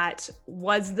that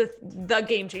was the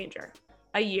game changer,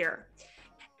 a year.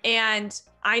 And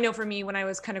I know for me, when I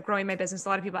was kind of growing my business, a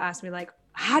lot of people ask me like,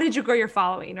 how did you grow your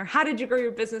following? Or how did you grow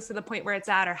your business to the point where it's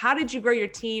at? Or how did you grow your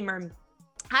team? Or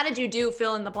how did you do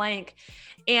fill in the blank?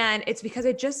 And it's because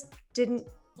I just didn't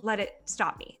let it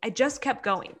stop me. I just kept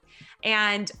going.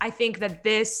 And I think that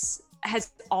this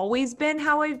has always been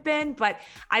how I've been, but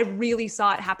I really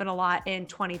saw it happen a lot in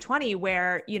 2020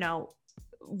 where, you know,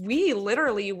 we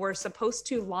literally were supposed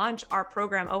to launch our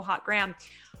program, Oh Hot Gram,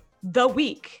 the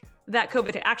week that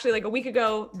COVID hit. Actually, like a week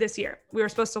ago this year, we were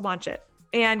supposed to launch it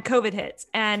and COVID hits.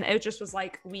 And it just was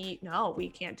like, we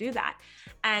can't do that.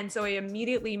 And so I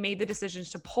immediately made the decisions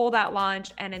to pull that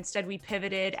launch. And instead we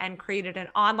pivoted and created an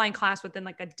online class within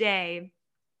like a day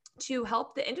to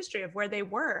help the industry of where they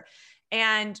were.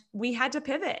 And we had to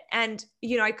pivot. And,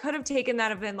 you know, I could have taken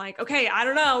that and been like, okay, I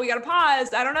don't know, we got to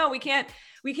pause. I don't know. We can't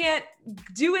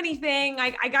do anything.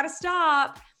 I got to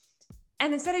stop.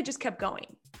 And instead I just kept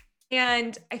going.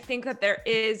 And I think that there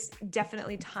is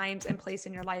definitely times and place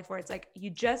in your life where it's like, you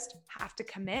just have to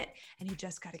commit and you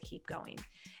just got to keep going,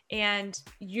 and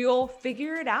you'll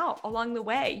figure it out along the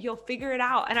way. You'll figure it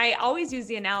out. And I always use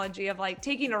the analogy of like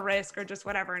taking a risk or just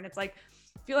whatever. And it's like,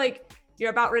 I feel like you're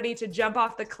about ready to jump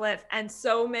off the cliff. And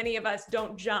so many of us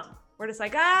don't jump. We're just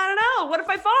like, I don't know. What if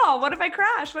I fall? What if I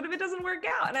crash? What if it doesn't work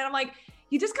out? And I'm like,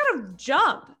 you just gotta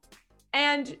jump.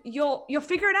 And you'll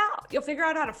figure it out. You'll figure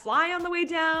out how to fly on the way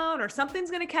down, or something's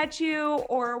going to catch you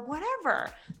or whatever,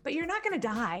 but you're not going to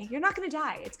die. You're not going to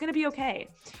die. It's going to be okay.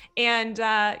 And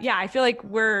yeah, I feel like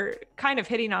we're kind of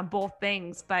hitting on both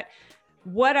things, but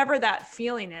whatever that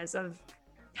feeling is of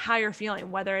how you're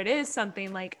feeling, whether it is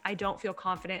something like, I don't feel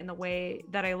confident in the way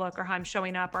that I look or how I'm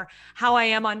showing up or how I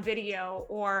am on video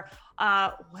or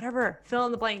whatever, fill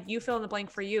in the blank, you fill in the blank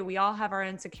for you. We all have our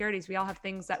insecurities. We all have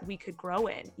things that we could grow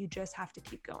in. You just have to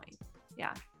keep going.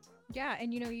 Yeah. Yeah.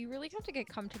 And, you know, you really have to get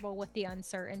comfortable with the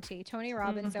uncertainty. Tony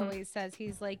Robbins always says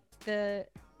he's like the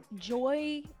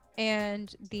joy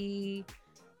and what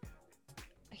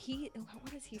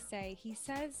does he say? He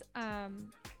says,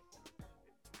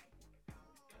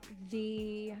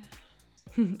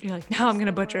 you're like, now I'm going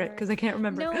to butcher it because I can't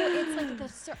remember. No, it's like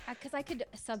because I could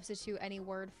substitute any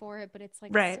word for it, but it's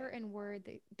like a certain word.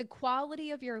 The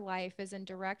quality of your life is in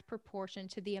direct proportion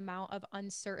to the amount of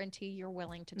uncertainty you're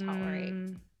willing to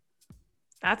tolerate.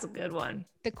 That's a good one.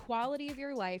 The quality of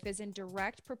your life is in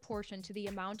direct proportion to the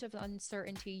amount of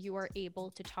uncertainty you are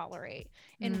able to tolerate.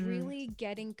 And really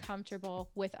getting comfortable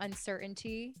with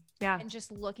uncertainty and just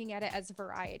looking at it as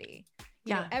variety.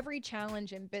 You know, every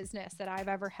challenge in business that I've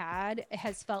ever had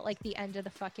has felt like the end of the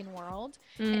fucking world.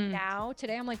 And now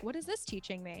today I'm like, what is this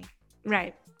teaching me?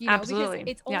 Right. You know, absolutely.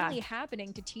 because it's only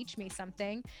happening to teach me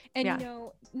something. And, you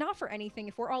know, not for anything.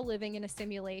 If we're all living in a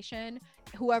simulation,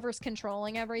 whoever's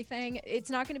controlling everything,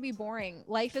 it's not going to be boring.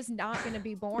 Life is not going to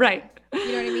be boring. Right.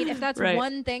 You know what I mean? If that's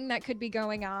one thing that could be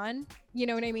going on, you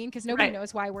know what I mean? Because nobody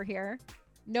knows why we're here.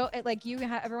 No, like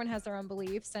everyone has their own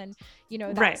beliefs, and you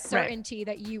know that certainty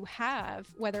that you have,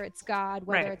 whether it's God,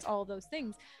 whether it's all those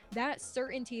things, that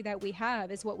certainty that we have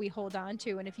is what we hold on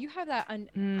to. And if you have that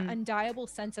undeniable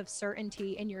sense of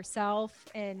certainty in yourself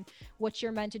and what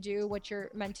you're meant to do, what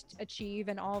you're meant to achieve,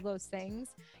 and all those things,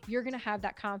 you're gonna have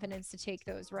that confidence to take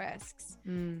those risks.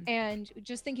 And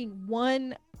just thinking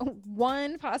one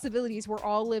possibility is we're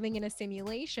all living in a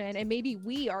simulation, and maybe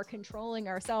we are controlling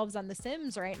ourselves on The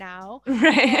Sims right now.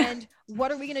 And what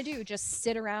are we going to do? Just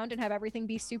sit around and have everything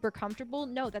be super comfortable?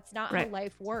 No, that's not how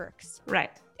life works.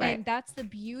 And that's the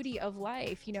beauty of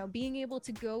life, you know, being able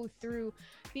to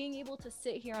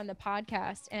sit here on the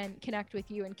podcast and connect with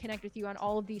you on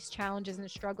all of these challenges and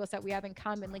struggles that we have in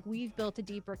common. Like, we've built a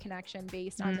deeper connection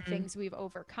based on the things we've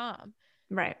overcome.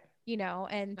 You know,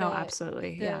 and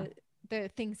the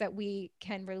things that we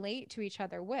can relate to each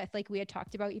other with, like we had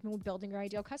talked about, even with building your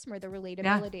ideal customer, the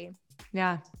relatability.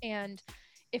 And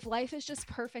if life is just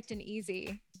perfect and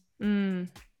easy, you know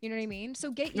what I mean?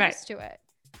 So get used to it,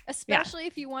 especially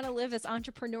if you want to live this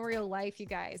entrepreneurial life, you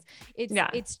guys.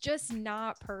 It's just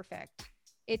not perfect.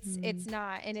 It's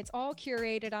not, and it's all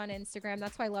curated on Instagram.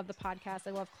 That's why I love the podcast.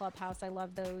 I love Clubhouse. I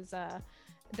love those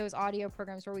audio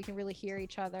programs where we can really hear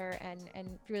each other and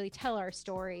really tell our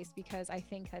stories, because I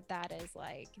think that is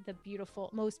like the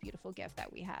most beautiful gift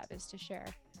that we have, is to share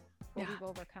what we've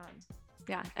overcome.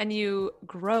 And you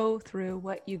grow through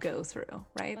what you go through,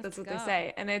 right? That's what they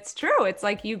say. And it's true. It's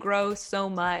like you grow so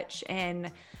much in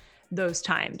those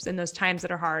times that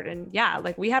are hard. And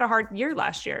like we had a hard year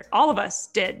last year. All of us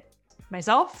did.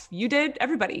 Myself, you did,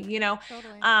 everybody, you know.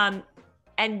 Totally.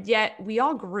 And yet we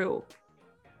all grew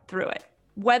through it.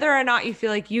 Whether or not you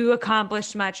feel like you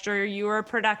accomplished much or you were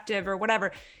productive or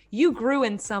whatever, you grew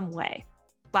in some way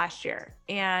last year.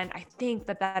 And I think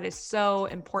that is so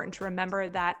important to remember,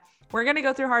 that we're going to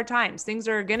go through hard times. Things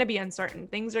are going to be uncertain.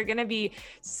 Things are going to be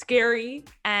scary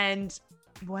and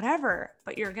whatever,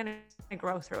 but you're going to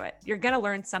grow through it. You're going to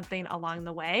learn something along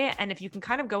the way. And if you can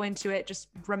kind of go into it, just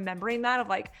remembering that of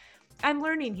like, I'm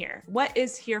learning here. What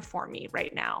is here for me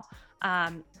right now?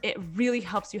 It really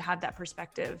helps you have that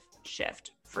perspective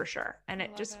shift for sure. And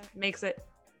it just makes it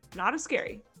not as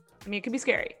scary. I mean, it can be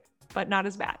scary, but not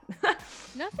as bad.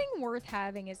 Nothing worth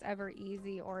having is ever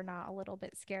easy or not a little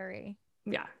bit scary.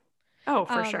 Yeah. Oh,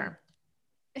 for sure.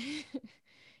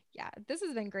 Yeah, this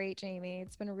has been great, Jamie.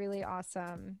 It's been really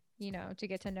awesome, you know, to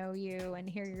get to know you and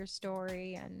hear your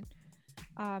story and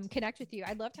connect with you.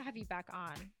 I'd love to have you back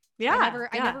on. Yeah.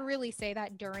 I never really say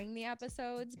that during the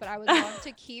episodes, but I would love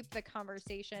to keep the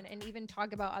conversation and even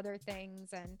talk about other things.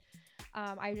 And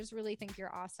I just really think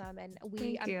you're awesome. And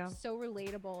I'm so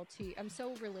relatable to you. I'm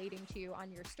so relating to you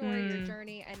on your story, your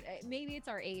journey. And maybe it's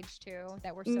our age too,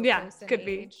 that we're so close in could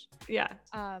age. Be. Yeah.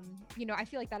 You know, I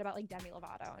feel like that about like Demi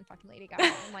Lovato and fucking Lady Gaga.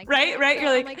 I'm like, right. So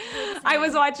You're like I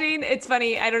was watching, it's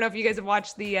funny. I don't know if you guys have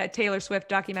watched the Taylor Swift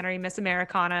documentary, Miss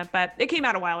Americana, but it came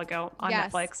out a while ago on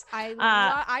Netflix.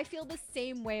 I feel the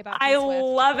same way about I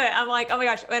love it. I'm like, oh my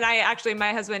gosh. And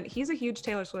my husband, he's a huge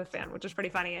Taylor Swift fan, which is pretty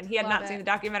funny. And he had not seen the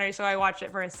documentary. So I watched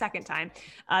it for a second time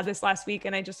this last week.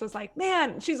 And I just was like,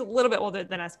 man, she's a little bit older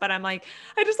than us, but I'm like,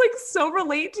 I just like so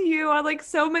relate to you on like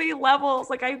so many levels.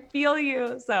 Like I feel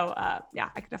you. So yeah,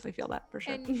 I can definitely feel that for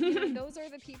sure. And those are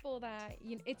the people that,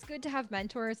 it's good to have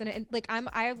mentors. And like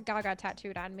I have Gaga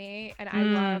tattooed on me, and I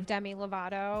love Demi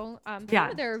Lovato.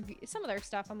 Some of their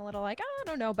stuff I'm a little like, I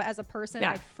don't know, but as a person,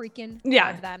 I freaking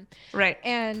love them. Right.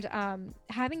 And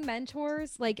having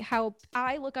mentors, like how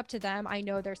I look up to them, I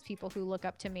know there's people who look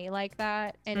up to me like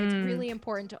that. And it's really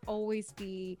important to always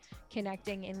be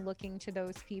connecting and looking to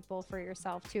those people for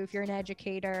yourself too. If you're an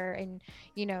educator and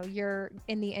you're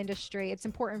in the industry, it's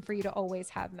important for you to always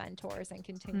have mentors and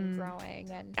continue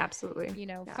growing. And absolutely,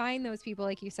 find those people,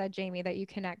 like you said, Jamie, that you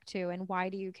connect to, and why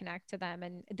do you connect to them?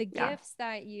 And the gifts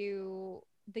that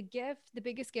the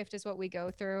biggest gift is what we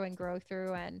go through and grow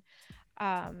through. And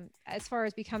as far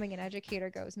as becoming an educator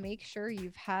goes, make sure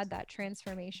you've had that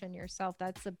transformation yourself.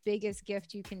 That's the biggest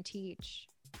gift you can teach.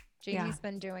 Jamie's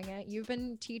been doing it. You've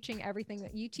been teaching everything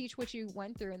that you teach, what you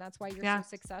went through. And that's why you're so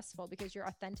successful, because you're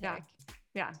authentic.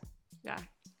 Yeah.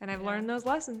 And I've learned those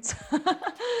lessons.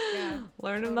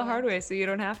 Learn them the hard way so you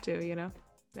don't have to,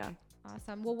 Yeah.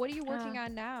 Awesome. Well, what are you working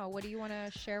on now? What do you want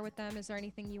to share with them? Is there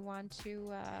anything you want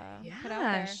to put out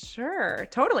there? Sure.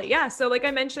 Totally. Yeah. So like I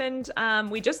mentioned,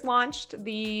 we just launched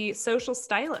the Social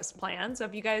Stylist plan. So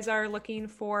if you guys are looking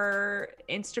for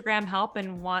Instagram help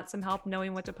and want some help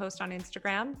knowing what to post on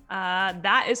Instagram,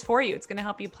 that is for you. It's going to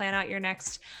help you plan out your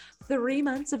next 3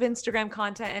 months of Instagram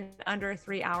content in under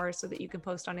 3 hours so that you can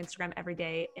post on Instagram every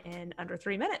day in under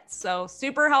 3 minutes. So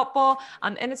super helpful.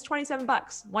 And it's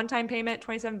 $27, one-time payment,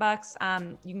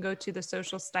 $27. You can go to the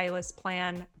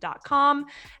socialstylistplan.com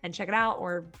and check it out,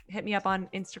 or hit me up on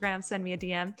Instagram, send me a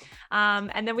DM.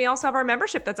 And then we also have our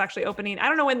membership that's actually opening. I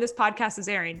don't know when this podcast is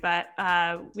airing, but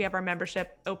we have our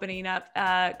membership opening up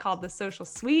called the Social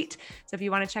Suite. So if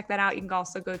you want to check that out, you can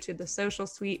also go to the Social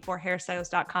Suite for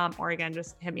hairstylist.com, or again,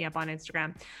 just hit me up on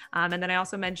Instagram. And then I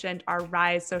also mentioned our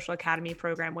Rise Social Academy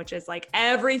program, which is like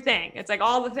everything. It's like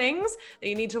all the things that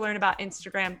you need to learn about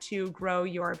Instagram to grow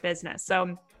your business.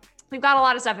 So we've got a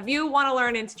lot of stuff. If you want to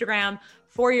learn Instagram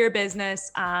for your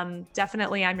business,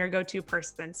 definitely I'm your go-to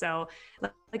person. So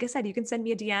like I said, you can send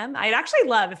me a DM. I'd actually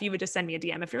love if you would just send me a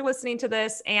DM. If you're listening to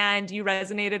this and you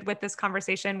resonated with this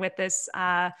conversation, with this,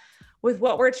 with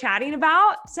what we're chatting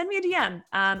about, send me a DM.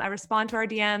 I respond to our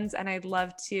DMs, and I'd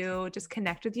love to just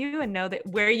connect with you and know that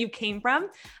where you came from.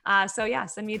 So yeah,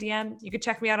 send me a DM. You could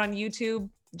check me out on YouTube,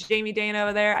 Jamie Dana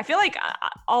over there. I feel like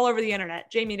all over the internet,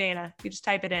 Jamie Dana. You just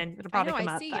type it in, it'll probably come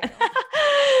up.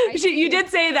 You did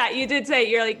say that. You did say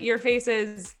you're like, your face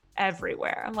is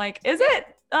everywhere. I'm like, is it?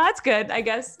 Oh, that's good, I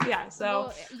guess. Yeah. So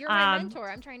well, you're my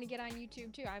mentor. I'm trying to get on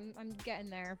YouTube too. I'm getting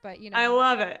there, but I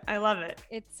love it. I love it.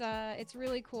 It's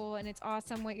really cool, and it's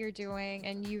awesome what you're doing,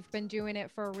 and you've been doing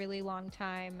it for a really long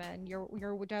time, and you're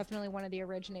definitely one of the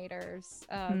originators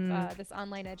of this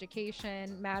online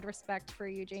education. Mad respect for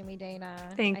you, Jamie Dana.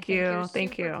 Thank you.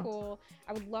 Thank you. Cool.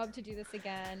 I would love to do this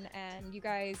again, and you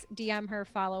guys DM her,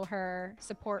 follow her,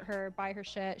 support her, buy her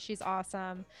shit. She's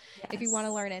awesome. Yes. If you want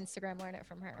to learn Instagram, learn it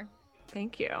from her.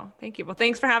 Thank you. Well,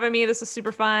 thanks for having me. This was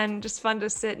super fun. Just fun to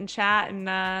sit and chat and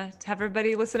to have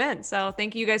everybody listen in. So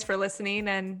thank you guys for listening.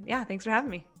 And yeah, thanks for having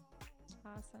me.